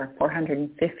ago. There are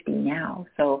 450 now.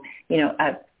 So,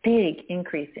 a big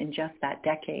increase in just that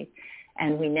decade.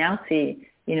 And we now see,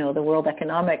 the World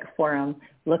Economic Forum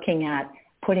looking at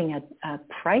putting a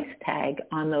price tag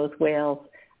on those whales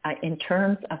in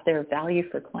terms of their value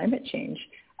for climate change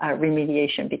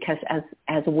remediation, because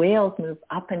as whales move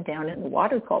up and down in the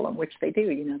water column, which they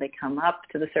do, they come up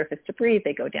to the surface to breathe,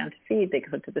 they go down to feed, they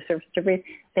go to the surface to breathe,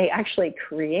 they actually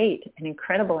create an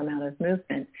incredible amount of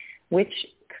movement, which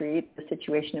creates the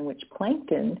situation in which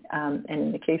plankton, and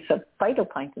in the case of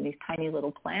phytoplankton, these tiny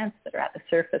little plants that are at the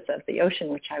surface of the ocean,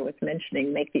 which I was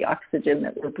mentioning, make the oxygen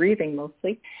that we're breathing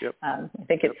mostly. Yep. I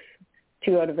think it's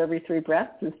 2 out of every 3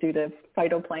 breaths is due to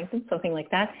phytoplankton, something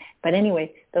like that. But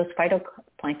anyway, those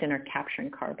phytoplankton are capturing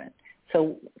carbon.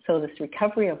 So this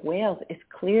recovery of whales is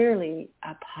clearly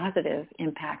a positive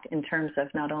impact in terms of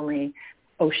not only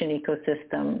ocean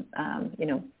ecosystem,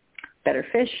 better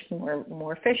fish,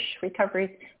 more fish recoveries,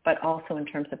 but also in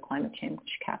terms of climate change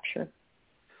capture.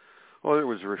 Well, it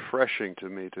was refreshing to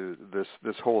me to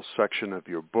this whole section of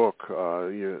your book,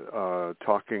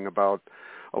 talking about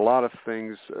a lot of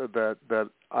things that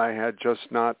I had just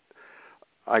not,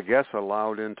 I guess,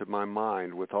 allowed into my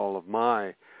mind with all of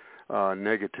my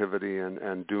negativity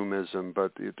and doomism.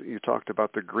 But you talked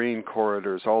about the green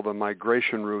corridors, all the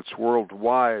migration routes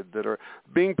worldwide that are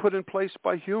being put in place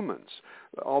by humans,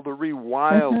 all the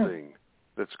rewilding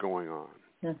that's going on.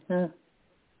 Mm-hmm.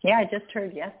 Yeah, I just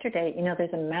heard yesterday,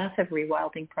 there's a massive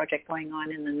rewilding project going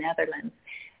on in the Netherlands.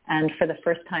 And for the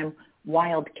first time,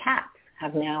 wild cats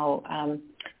have now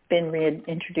been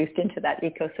reintroduced into that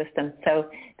ecosystem. So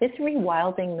this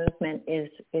rewilding movement is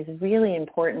really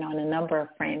important on a number of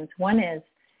frames. One is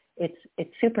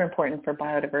it's super important for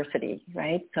biodiversity,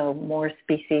 right? So more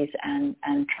species and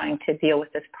trying to deal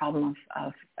with this problem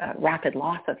of rapid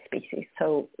loss of species.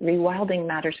 So rewilding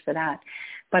matters for that.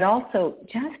 But also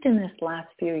just in this last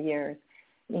few years,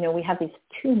 we have these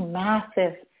 2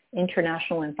 massive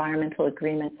international environmental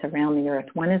agreements around the earth.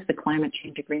 One is the Climate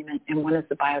Change Agreement and one is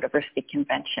the Biodiversity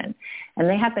Convention. And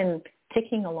they have been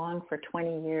ticking along for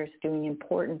 20 years doing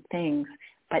important things,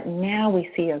 but now we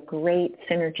see a great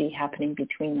synergy happening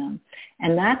between them.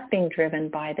 And that's being driven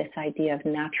by this idea of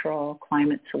natural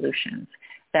climate solutions,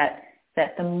 that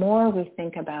the more we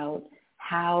think about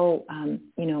how,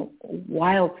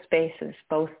 wild spaces,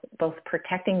 both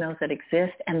protecting those that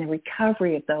exist and the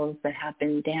recovery of those that have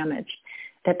been damaged,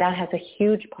 that has a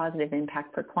huge positive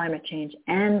impact for climate change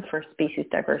and for species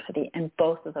diversity. And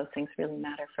both of those things really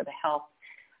matter for the health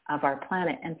of our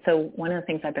planet. And so one of the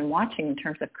things I've been watching in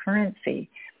terms of currency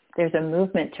there's a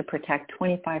movement to protect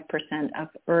 25% of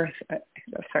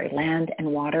land and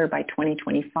water by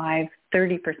 2025,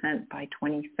 30% by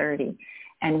 2030.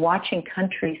 And watching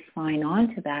countries sign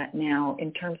on to that now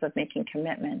in terms of making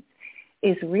commitments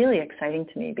is really exciting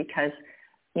to me because,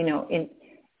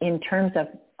 in terms of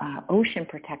ocean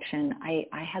protection,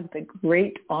 I had the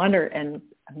great honor and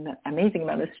amazing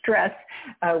amount of stress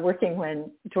working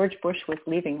when George Bush was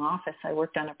leaving office. I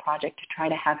worked on a project to try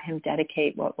to have him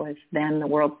dedicate what was then the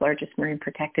world's largest marine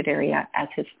protected area as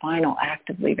his final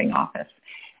act of leaving office.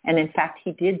 And in fact,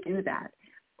 he did do that.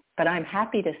 But I'm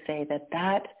happy to say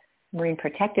that marine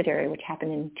protected area, which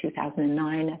happened in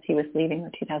 2009 as he was leaving,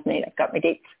 or 2008, I've got my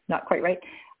dates not quite right,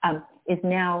 is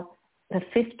now the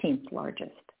 15th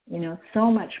largest. So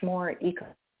much more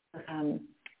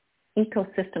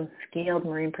ecosystem scaled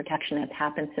marine protection has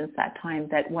happened since that time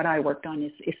that what I worked on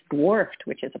is dwarfed,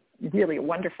 which is really a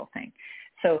wonderful thing.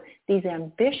 So these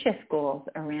ambitious goals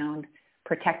around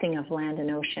protecting of land and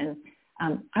ocean,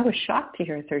 I was shocked to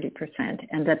hear 30%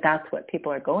 and that's what people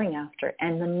are going after.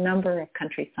 And the number of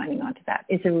countries signing on to that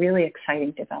is a really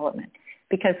exciting development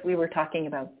because we were talking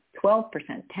about 12%,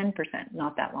 10%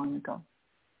 not that long ago.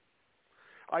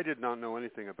 I did not know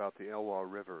anything about the Elwha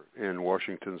River in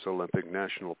Washington's Olympic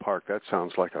National Park. That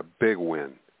sounds like a big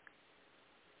win.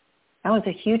 That was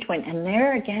a huge win. And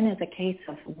there again is a case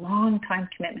of long-time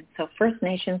commitment. So First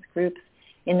Nations groups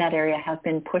in that area have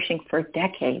been pushing for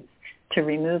decades to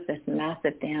remove this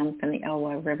massive dam from the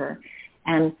Elwha River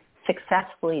and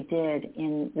successfully did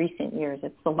in recent years.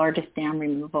 It's the largest dam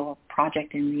removal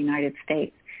project in the United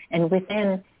States. And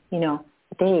within,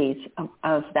 days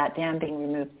of that dam being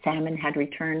removed, salmon had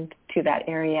returned to that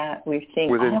area. We've seen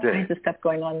all kinds of stuff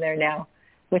going on there now.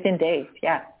 Within days,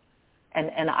 yeah.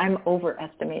 And I'm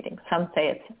overestimating. Some say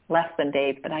it's less than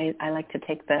days, but I like to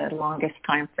take the longest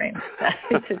time frame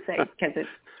to say because it's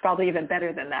probably even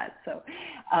better than that. So,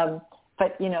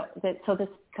 so this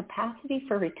capacity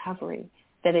for recovery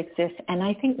that exists, and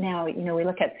I think now, we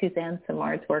look at Suzanne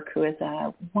Simard's work, who is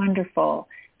a wonderful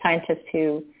scientist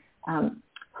who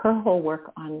her whole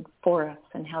work on forests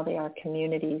and how they are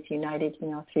communities united,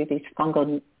 through these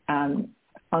fungal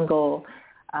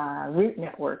root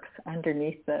networks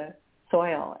underneath the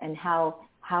soil, and how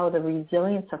the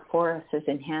resilience of forests is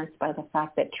enhanced by the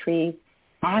fact that trees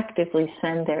actively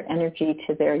send their energy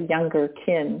to their younger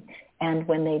kin, and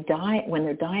when they're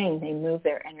dying, they move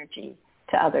their energy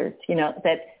to others.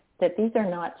 That these are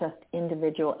not just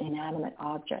individual inanimate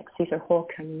objects. These are whole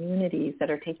communities that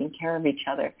are taking care of each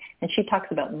other. And she talks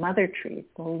about mother trees,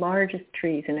 the largest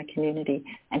trees in a community,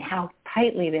 and how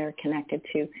tightly they're connected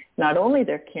to not only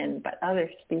their kin, but other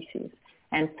species.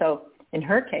 And so in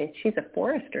her case, she's a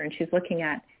forester, and she's looking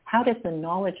at how does the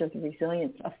knowledge of the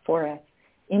resilience of forests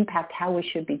impact how we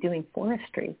should be doing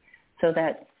forestry so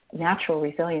that natural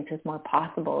resilience is more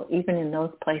possible even in those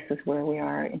places where we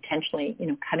are intentionally,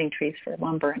 cutting trees for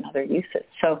lumber and other uses.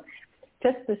 So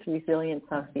just this resilience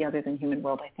of the other than human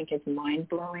world, I think, is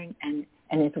mind-blowing and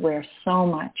is where so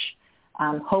much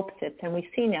hope sits. And we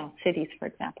see now cities, for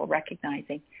example,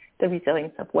 recognizing the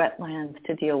resilience of wetlands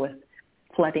to deal with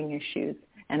flooding issues.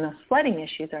 And those flooding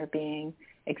issues are being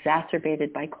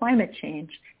exacerbated by climate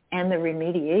change. And the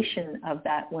remediation of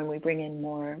that when we bring in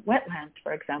more wetlands,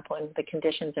 for example, and the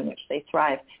conditions in which they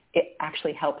thrive, it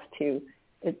actually helps to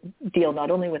deal not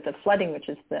only with the flooding, which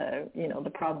is the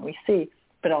problem we see,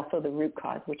 but also the root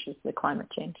cause, which is the climate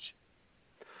change.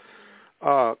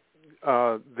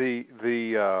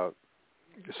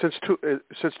 Since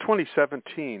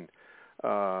 2017,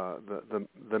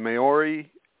 the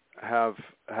Maori have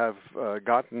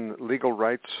gotten legal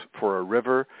rights for a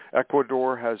river.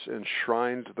 Ecuador has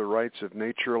enshrined the rights of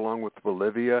nature along with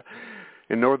Bolivia.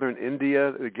 In northern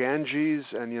India, the Ganges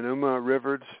and Yamuna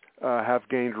rivers have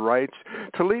gained rights.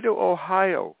 Toledo,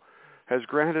 Ohio has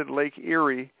granted Lake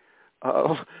Erie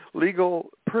legal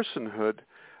personhood,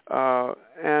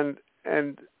 and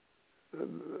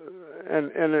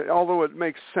although it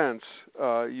makes sense,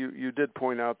 you did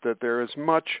point out that there is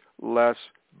much less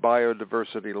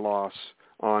biodiversity loss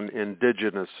on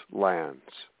indigenous lands.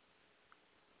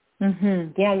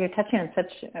 Mm-hmm. Yeah, you're touching on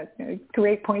such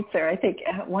great points there. I think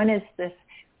one is this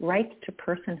right to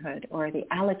personhood, or the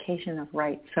allocation of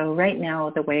rights. So right now,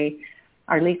 the way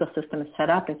our legal system is set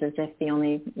up is as if the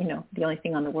only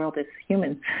thing on the world is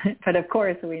humans. But of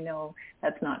course, we know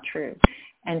that's not true.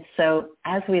 And so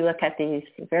as we look at these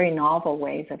very novel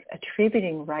ways of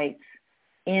attributing rights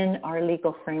in our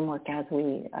legal framework as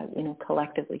we,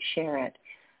 collectively share it,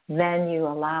 then you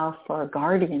allow for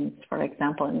guardians, for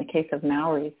example, in the case of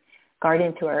Maoris,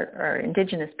 guardian to our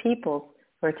indigenous peoples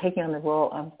are taking on the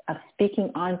role of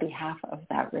speaking on behalf of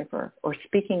that river or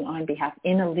speaking on behalf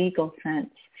in a legal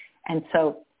sense. And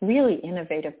so really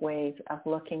innovative ways of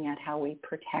looking at how we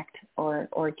protect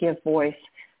or give voice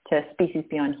to species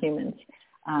beyond humans.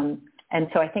 And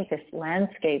so I think this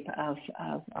landscape of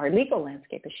our legal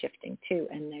landscape is shifting too.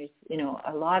 And there's,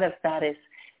 a lot of that is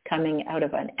coming out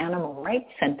of an animal rights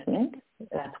sentiment.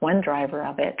 That's one driver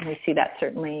of it. And we see that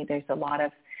certainly there's a lot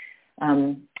of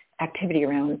activity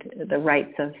around the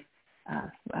rights of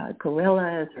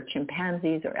gorillas or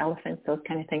chimpanzees or elephants, those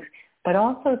kind of things. But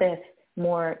also this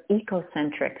more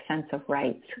ecocentric sense of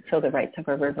rights. So the rights of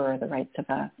a river or the rights of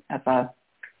a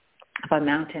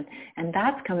mountain. And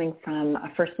that's coming from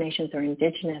a First Nations or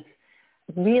Indigenous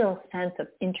real sense of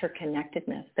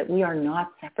interconnectedness, that we are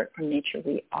not separate from nature.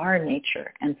 We are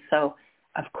nature. And so,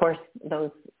 of course,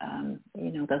 those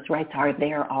rights are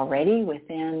there already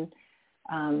within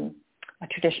a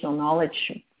traditional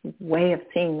knowledge way of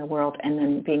seeing the world, and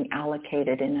then being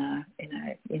allocated in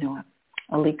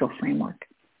a legal framework.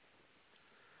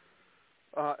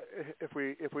 If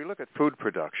we look at food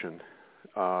production,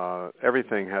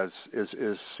 everything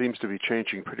seems to be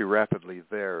changing pretty rapidly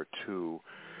there too.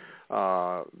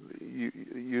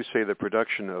 You say the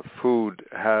production of food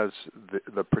has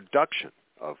the production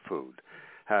of food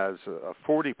has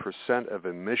 40% of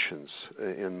emissions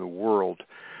in the world,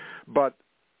 but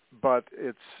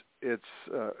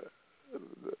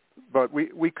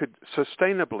we could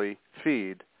sustainably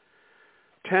feed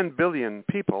 10 billion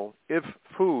people if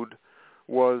food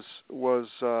was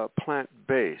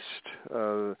plant-based.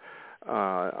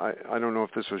 I don't know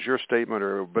if this was your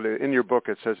statement, but in your book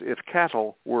it says, if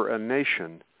cattle were a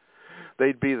nation,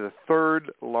 they'd be the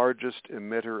third largest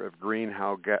emitter of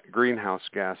greenhouse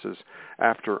gases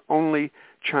after only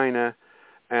China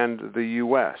and the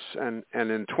U.S. And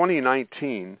in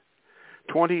 2019,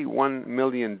 21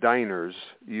 million diners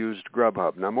used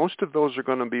Grubhub. Now, most of those are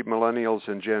going to be millennials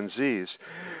and Gen Zs.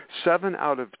 7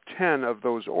 out of 10 of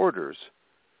those orders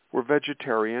were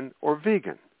vegetarian or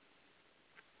vegan.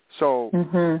 So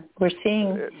we're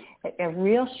seeing a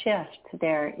real shift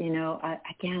there.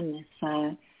 Again,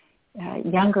 this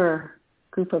younger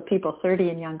group of people, 30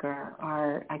 and younger,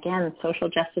 are, again, social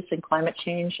justice and climate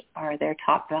change are their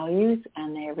top values,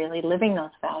 and they're really living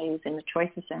those values in the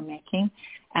choices they're making.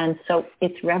 And so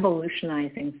it's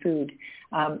revolutionizing food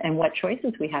and what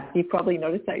choices we have. You probably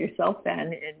noticed that yourself, Ben.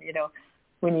 And,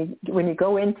 when you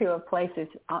go into a place,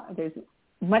 there's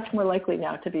much more likely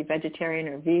now to be vegetarian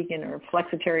or vegan or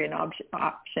flexitarian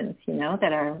options,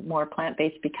 that are more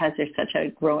plant-based, because there's such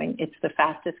it's the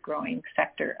fastest growing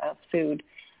sector of food,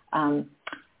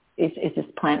 is this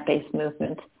plant-based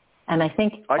movement. And I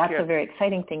think that's a very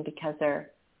exciting thing, because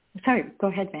sorry, go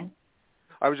ahead, Van.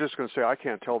 I was just going to say, I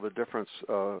can't tell the difference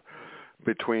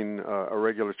between a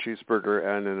regular cheeseburger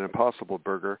and an Impossible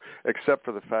Burger, except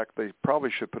for the fact they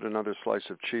probably should put another slice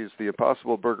of cheese. The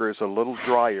Impossible Burger is a little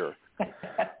drier.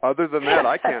 Other than that,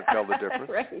 I can't tell the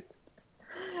difference.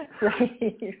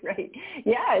 Right.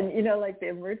 Yeah, and like the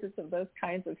emergence of those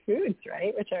kinds of foods,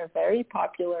 right, which are very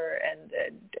popular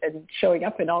and showing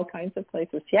up in all kinds of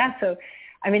places. Yeah, so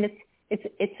I mean,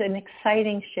 it's an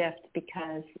exciting shift,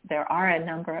 because there are a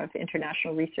number of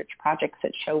international research projects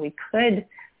that show we could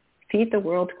feed the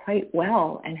world quite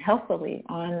well and healthily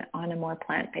on a more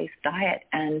plant-based diet.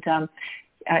 And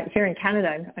here in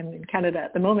Canada, I'm in Canada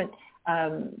at the moment.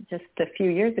 Just a few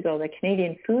years ago, the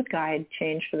Canadian Food Guide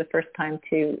changed for the first time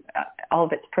to all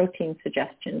of its protein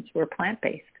suggestions were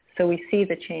plant-based. So we see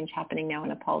the change happening now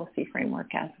in a policy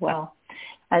framework as well.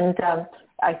 And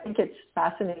I think it's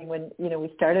fascinating when,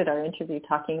 we started our interview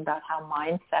talking about how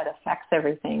mindset affects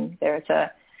everything. There's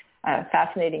a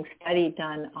fascinating study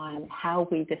done on how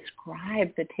we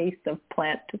describe the taste of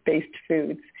plant-based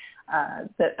foods.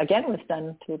 That again was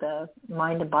done through the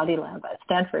Mind and Body Lab at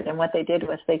Stanford, and what they did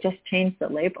was they just changed the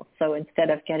label. So instead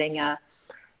of getting a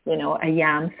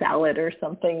yam salad or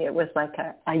something, it was like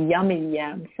a yummy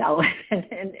yam salad,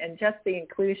 and just the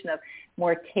inclusion of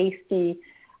more tasty,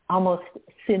 almost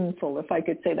sinful, if I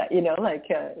could say that,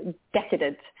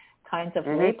 decadent kinds of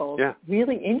labels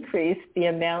really increased the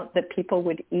amount that people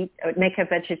would eat, make a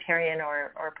vegetarian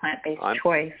or plant-based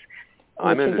choice.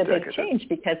 Which is a big change,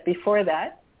 because before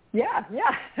that,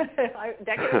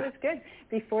 decadent is good.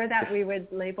 Before that, we would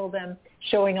label them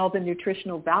showing all the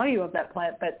nutritional value of that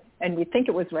plant, and we'd think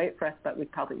it was right for us, but we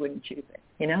probably wouldn't choose it.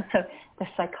 So the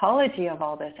psychology of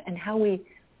all this, and how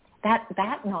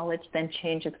that knowledge then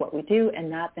changes what we do,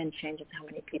 and that then changes how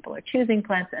many people are choosing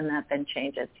plants, and that then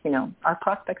changes, our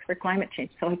prospects for climate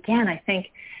change. So again, I think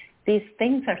these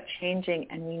things are changing,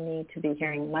 and we need to be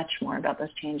hearing much more about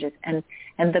those changes. And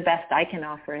the best I can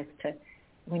offer is to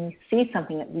when you see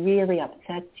something that really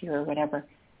upsets you or whatever,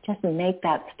 just make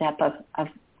that step of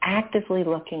actively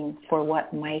looking for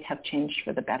what might have changed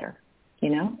for the better, you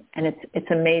know? And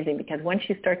it's amazing because once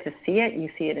you start to see it, you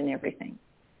see it in everything.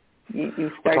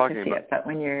 You start to see it, but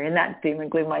when you're in that doom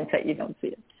and gloom mindset, you don't see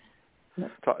it.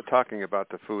 Talking about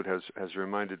the food has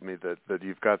reminded me that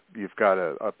you've got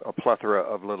a plethora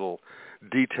of little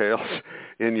details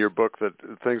in your book, that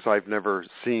things I've never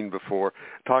seen before.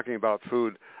 Talking about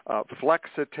food,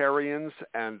 flexitarians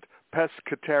and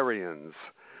pescatarians.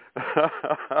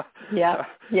 Yeah,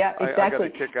 exactly. I got a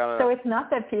kick out of so it's not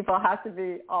that people have to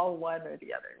be all one or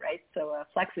the other, right? So a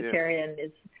flexitarian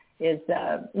is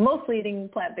mostly eating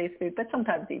plant-based food, but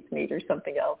sometimes eats meat or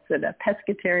something else. And a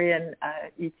pescatarian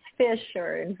eats fish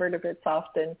or invertebrates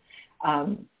often,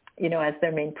 as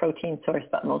their main protein source,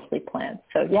 but mostly plants.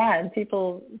 So yeah, and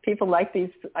people like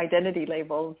these identity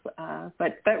labels,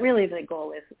 but really the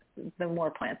goal is the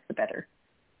more plants, the better.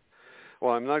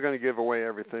 Well, I'm not going to give away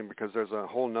everything because there's a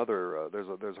whole nother there's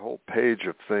a whole page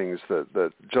of things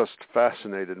that just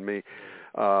fascinated me.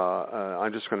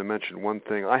 I'm just going to mention one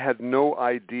thing. I had no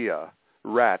idea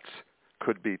rats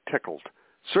could be tickled.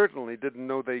 Certainly didn't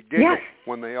know they giggle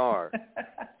when they are.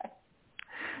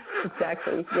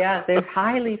 Exactly. Yeah, they're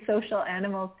highly social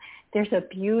animals. There's a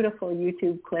beautiful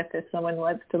YouTube clip, if someone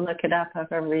wants to look it up, of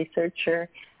a researcher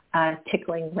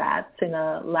tickling rats in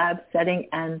a lab setting,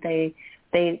 and they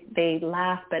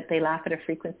laugh, but they laugh at a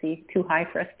frequency too high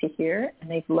for us to hear,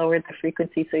 and they've lowered the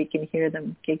frequency so you can hear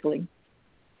them giggling.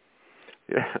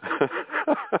 Yeah.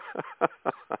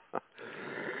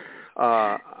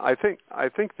 I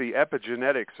think the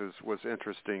epigenetics was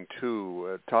interesting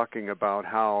too, talking about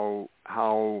how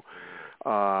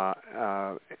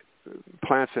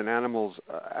plants and animals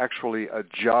actually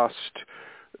adjust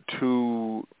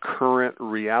to current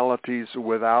realities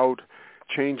without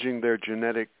changing their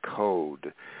genetic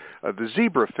code. The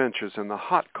zebra finches and the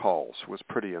hot calls was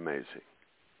pretty amazing.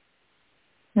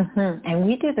 Mm-hmm. And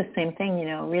we do the same thing.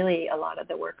 Really a lot of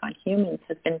the work on humans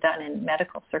has been done in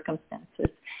medical circumstances.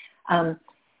 And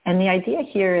the idea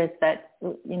here is that,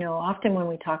 often when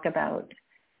we talk about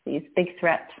these big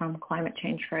threats from climate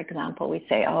change, for example, we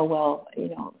say, oh, well,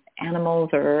 animals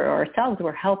or ourselves,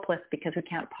 we're helpless because we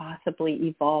can't possibly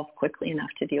evolve quickly enough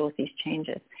to deal with these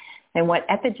changes. And what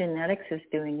epigenetics is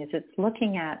doing is it's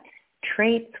looking at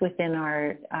traits within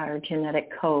our genetic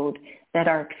code that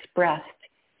are expressed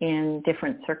in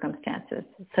different circumstances.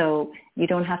 So you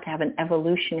don't have to have an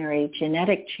evolutionary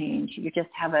genetic change. You just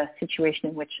have a situation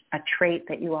in which a trait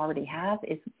that you already have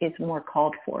is more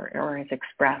called for or is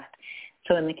expressed.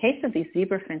 So in the case of these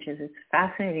zebra finches, it's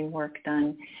fascinating work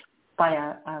done by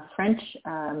a French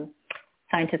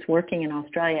scientist working in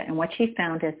Australia. And what she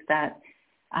found is that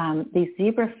these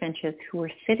zebra finches who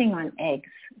were sitting on eggs,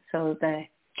 so the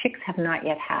chicks have not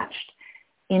yet hatched,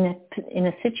 in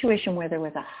a situation where there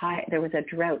was a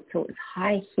drought, so it was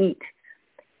high heat.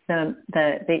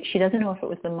 She doesn't know if it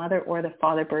was the mother or the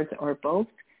father birds or both,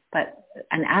 but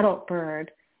an adult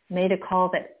bird made a call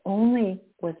that only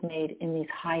was made in these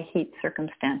high heat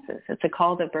circumstances. It's a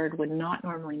call the bird would not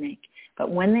normally make. But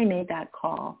when they made that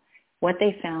call, what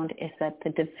they found is that the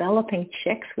developing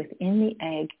chicks within the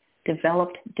egg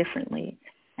developed differently.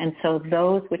 And so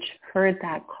those which heard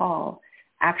that call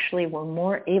actually were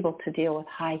more able to deal with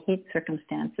high heat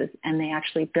circumstances, and they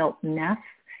actually built nests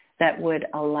that would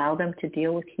allow them to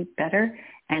deal with heat better,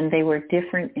 and they were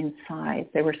different in size.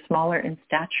 They were smaller in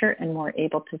stature and more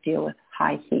able to deal with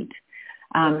high heat,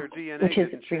 which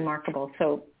is remarkable.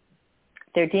 So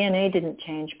their DNA didn't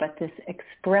change, but this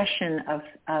expression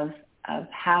of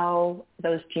how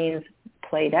those genes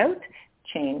played out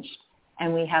changed.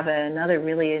 And we have another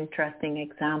really interesting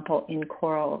example in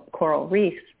coral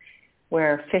reefs,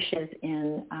 where fishes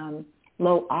in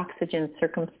low oxygen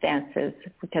circumstances,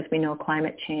 because we know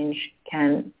climate change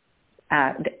can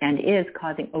and is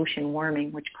causing ocean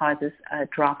warming, which causes a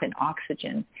drop in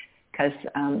oxygen because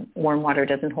warm water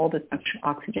doesn't hold as much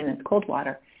oxygen as cold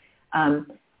water.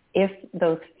 If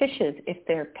those fishes, if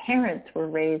their parents were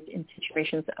raised in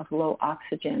situations of low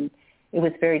oxygen, it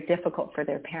was very difficult for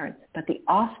their parents. But the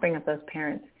offspring of those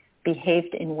parents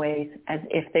behaved in ways as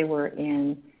if they were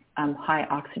in high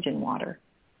oxygen water.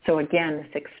 So again,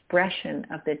 this expression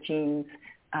of the genes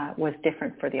was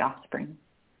different for the offspring.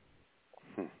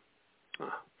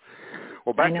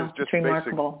 Well, back I know, to just it's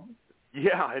remarkable.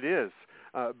 Yeah, it is.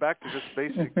 Back to just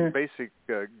basic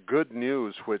good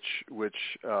news, which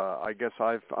I guess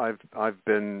I've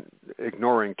been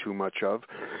ignoring too much of.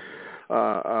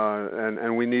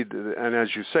 and we need, and as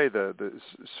you say,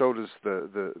 so does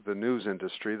the news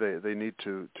industry. They need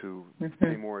to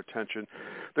pay more attention.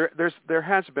 There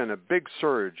has been a big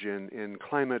surge in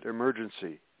climate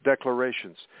emergency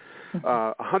declarations.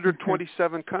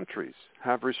 127 countries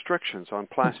have restrictions on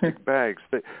plastic bags.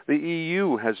 The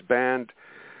EU has banned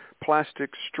plastic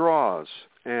straws,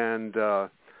 and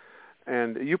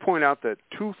you point out that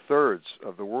 2/3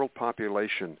 of the world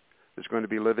population is going to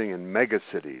be living in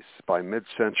megacities by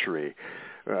mid-century,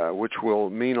 which will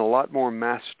mean a lot more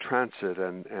mass transit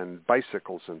and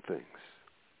bicycles and things.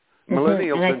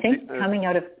 Millennials, and I think coming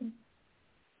out of,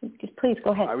 please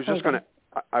go ahead. I was just going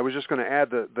to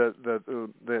add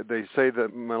that they say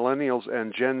that millennials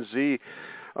and Gen Z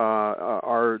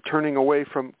are turning away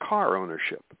from car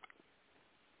ownership.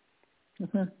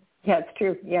 Yeah, it's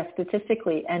true. Yeah,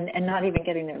 statistically, and not even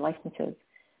getting their licenses,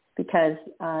 because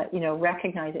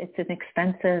recognize it's an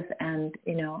expensive, and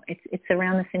it's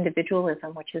around this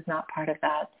individualism, which is not part of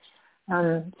that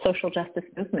social justice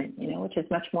movement. Which is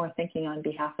much more thinking on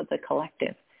behalf of the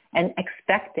collective and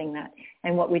expecting that.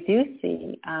 And what we do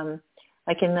see,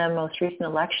 like in the most recent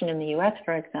election in the U.S.,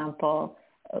 for example,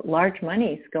 large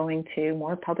monies going to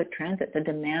more public transit. The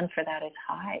demand for that is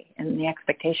high, and the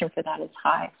expectation for that is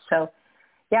high. So,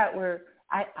 yeah,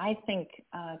 I think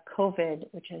COVID,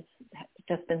 which has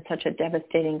just been such a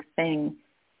devastating thing,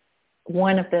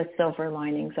 one of the silver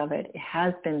linings of it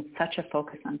has been such a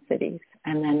focus on cities.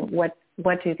 And then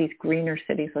what do these greener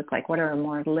cities look like? What are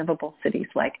more livable cities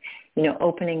like?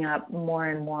 Opening up more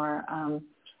and more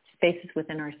spaces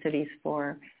within our cities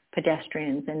for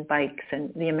pedestrians and bikes,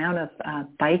 and the amount of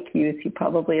bike use, you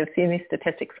probably have seen these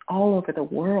statistics all over the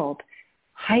world,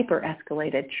 hyper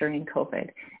escalated during COVID.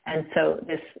 And so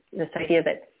this idea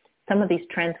that some of these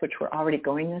trends, which were already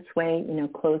going this way,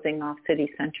 closing off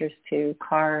city centers to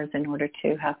cars in order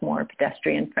to have more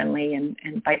pedestrian friendly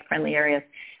and bike friendly areas,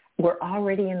 were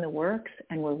already in the works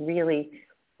and were really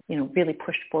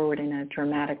pushed forward in a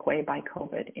dramatic way by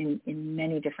COVID in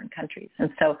many different countries.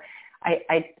 And so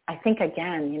I think,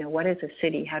 again, what is a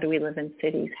city? How do we live in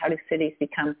cities? How do cities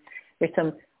become,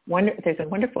 there's a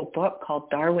wonderful book called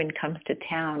Darwin Comes to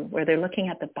Town, where they're looking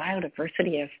at the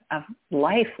biodiversity of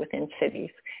life within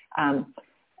cities.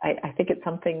 I think it's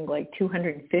something like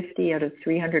 250 out of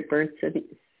 300 bird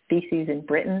species in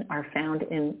Britain are found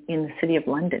in the city of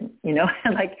London,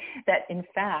 like that. In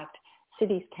fact,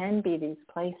 cities can be these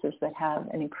places that have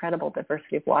an incredible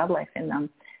diversity of wildlife in them.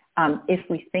 If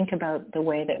we think about the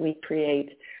way that we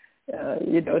create,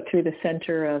 through the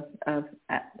center of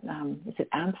is it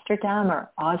Amsterdam or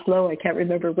Oslo? I can't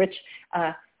remember which,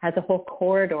 has a whole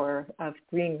corridor of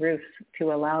green roofs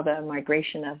to allow the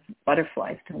migration of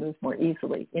butterflies to move more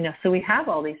easily. So we have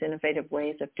all these innovative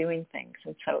ways of doing things.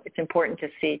 And so it's important to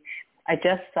see. I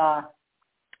just saw,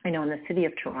 in the city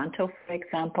of Toronto, for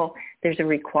example, there's a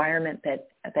requirement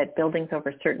that buildings over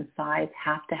a certain size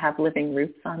have to have living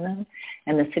roofs on them.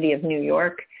 And the city of New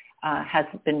York has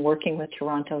been working with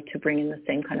Toronto to bring in the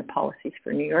same kind of policies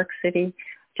for New York City.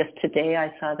 Just today,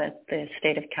 I saw that the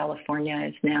state of California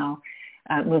is now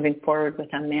moving forward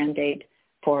with a mandate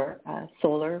for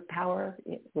solar power,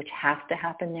 which has to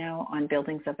happen now on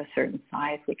buildings of a certain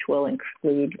size, which will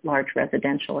include large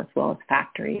residential as well as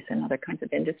factories and other kinds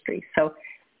of industries. So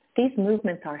these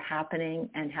movements are happening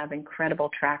and have incredible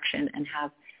traction and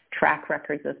have track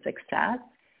records of success.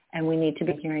 And we need to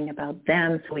be hearing about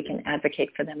them so we can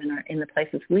advocate for them in the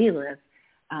places we live,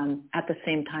 at the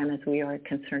same time as we are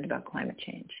concerned about climate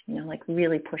change, like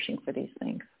really pushing for these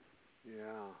things.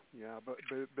 Yeah. But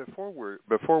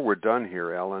before we're done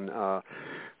here, Ellen,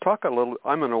 talk a little.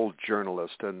 I'm an old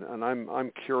journalist, and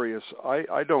I'm curious.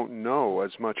 I don't know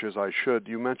as much as I should.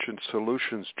 You mentioned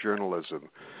solutions journalism.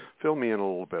 Fill me in a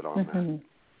little bit on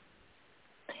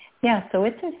that. Yeah, so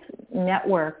it's this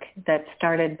network that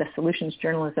started the Solutions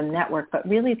Journalism Network, but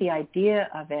really the idea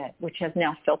of it, which has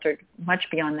now filtered much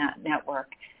beyond that network,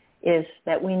 is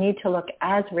that we need to look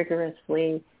as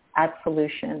rigorously at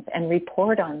solutions and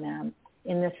report on them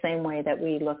in the same way that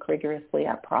we look rigorously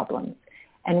at problems.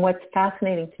 And what's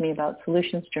fascinating to me about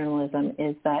solutions journalism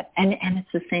is that, and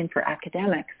it's the same for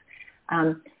academics,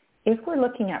 if we're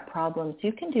looking at problems,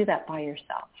 you can do that by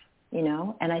yourself,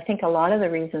 and I think a lot of the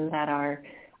reason that our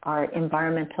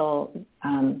environmental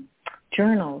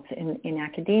journals in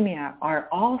academia are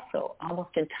also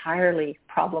almost entirely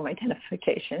problem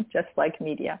identification, just like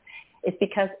media, is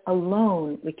because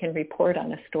alone we can report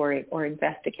on a story or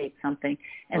investigate something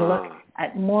and look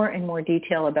at more and more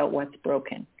detail about what's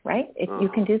broken, right? You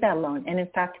can do that alone. And in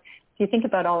fact, if you think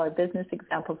about all our business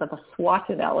examples of a SWOT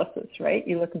analysis, right,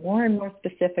 you look more and more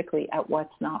specifically at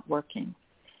what's not working.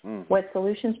 What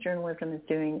solutions journalism is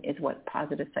doing is what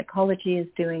positive psychology is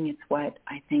doing. It's what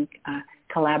I think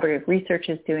collaborative research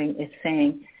is doing, is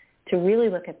saying to really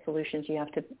look at solutions, you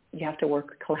have to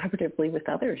work collaboratively with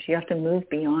others. You have to move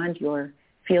beyond your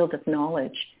field of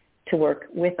knowledge to work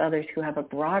with others who have a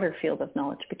broader field of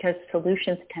knowledge, because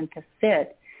solutions tend to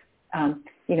sit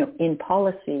in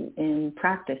policy, in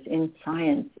practice, in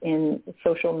science, in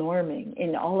social norming,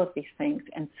 in all of these things.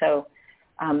 And so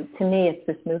to me, it's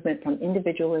this movement from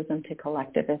individualism to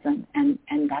collectivism. And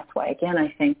that's why, again,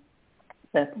 I think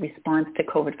the response to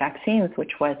COVID vaccines,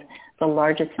 which was the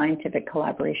largest scientific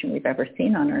collaboration we've ever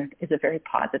seen on Earth, is a very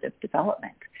positive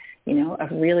development, of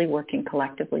really working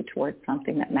collectively towards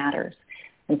something that matters.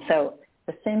 And so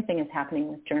the same thing is happening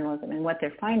with journalism. And what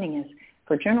they're finding is,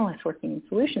 for journalists working in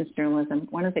solutions journalism,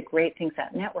 one of the great things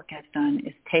that network has done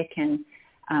is taken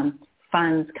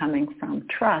funds coming from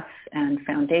trusts and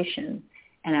foundations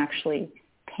and actually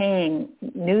paying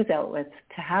news outlets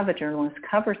to have a journalist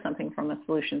cover something from a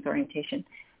solutions orientation,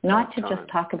 not to just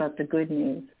talk about the good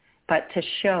news, but to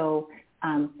show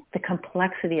the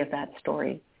complexity of that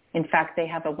story. In fact, they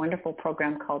have a wonderful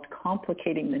program called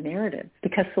Complicating the Narrative,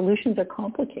 because solutions are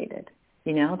complicated.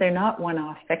 They're not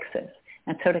one-off fixes.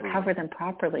 And so to cover them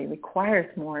properly requires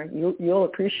more, you'll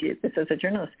appreciate this as a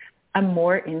journalist, a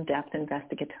more in-depth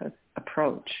investigative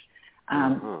approach.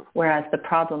 Whereas the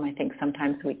problem, I think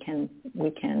sometimes we can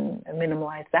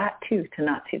minimize that too, to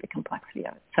not see the complexity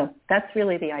of it. So that's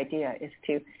really the idea, is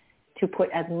to put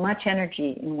as much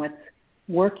energy in what's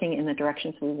working in the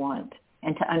directions we want,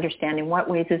 and to understand in what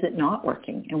ways is it not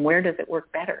working and where does it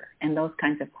work better, and those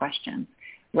kinds of questions,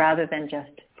 rather than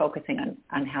just focusing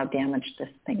on how damaged this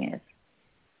thing is.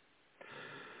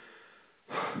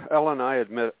 Ellen, I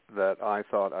admit that I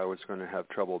thought I was going to have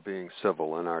trouble being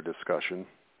civil in our discussion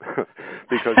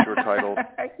because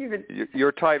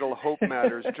your title, Hope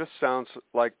Matters, just sounds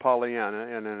like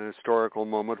Pollyanna in an historical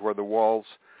moment where the walls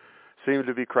seem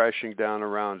to be crashing down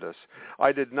around us.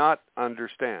 I did not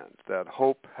understand that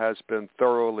hope has been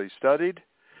thoroughly studied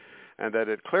and that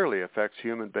it clearly affects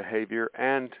human behavior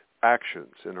and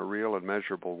actions in a real and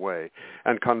measurable way.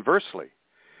 And conversely,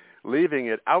 leaving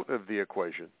it out of the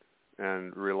equation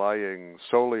and relying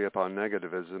solely upon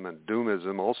negativism and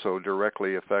doomism also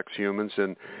directly affects humans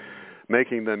in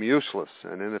making them useless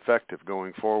and ineffective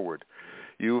going forward.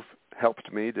 You've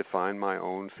helped me define my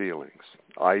own feelings.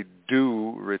 I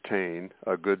do retain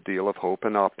a good deal of hope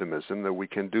and optimism that we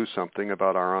can do something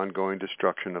about our ongoing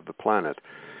destruction of the planet.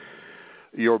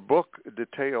 Your book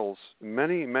details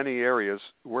many, many areas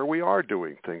where we are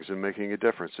doing things and making a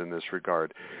difference in this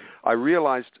regard. I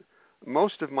realized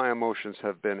most of my emotions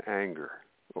have been anger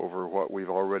over what we've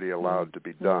already allowed to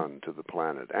be done to the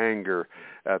planet, anger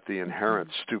at the inherent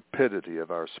stupidity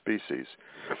of our species.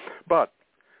 But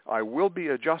I will be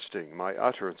adjusting my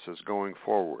utterances going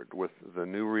forward with the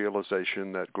new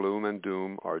realization that gloom and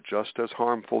doom are just as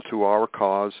harmful to our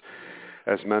cause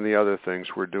as many other things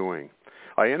we're doing.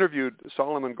 I interviewed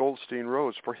Solomon Goldstein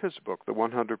Rose for his book, The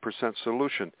 100%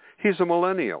 Solution. He's a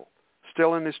millennial,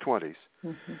 still in his 20s.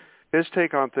 His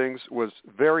take on things was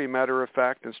very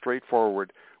matter-of-fact and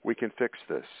straightforward. We can fix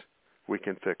this. We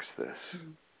can fix this.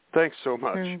 Thanks so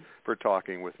much for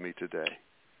talking with me today.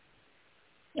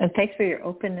 And thanks for your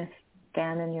openness,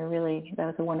 Dan, and that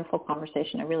was a wonderful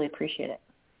conversation. I really appreciate it.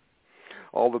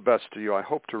 All the best to you. I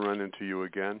hope to run into you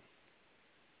again.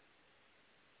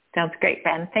 Sounds great,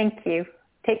 Ben. Thank you.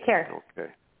 Take care.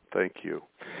 Okay. Thank you.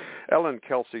 Elin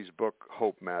Kelsey's book,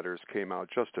 Hope Matters, came out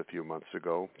just a few months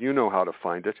ago. You know how to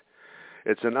find it.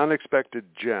 It's an unexpected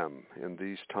gem in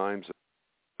these times of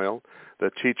turmoil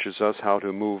that teaches us how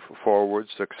to move forward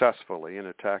successfully in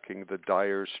attacking the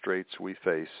dire straits we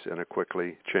face in a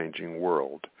quickly changing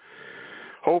world.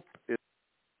 Hope is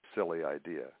a silly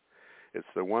idea. It's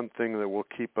the one thing that will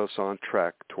keep us on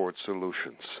track towards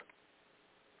solutions.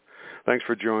 Thanks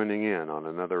for joining in on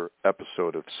another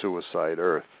episode of Suicide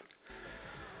Earth.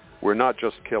 We're not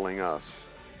just killing us,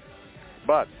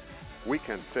 but we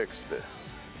can fix this.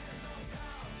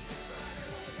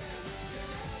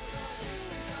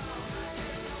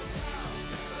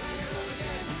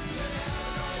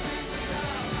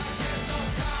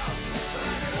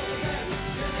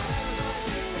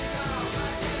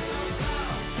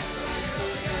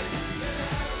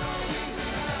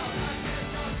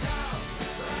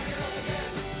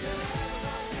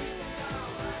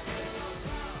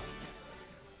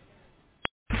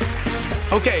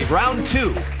 Okay, round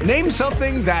two. Name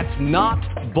something that's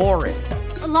not boring.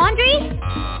 A laundry?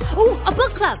 Ooh, a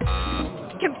book club.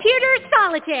 Computer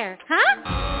solitaire, huh?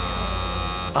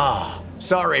 Ah,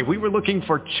 sorry, we were looking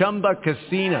for Chumba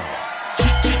Casino.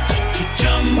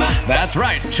 That's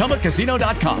right.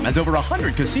 ChumbaCasino.com has over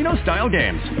 100 casino-style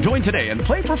games. Join today and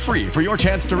play for free for your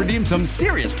chance to redeem some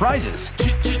serious prizes.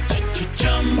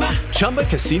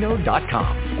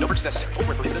 ChumbaCasino.com. No purchase necessary. Void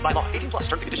where prohibited by law. 18+.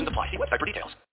 Terms and conditions apply. See website for details.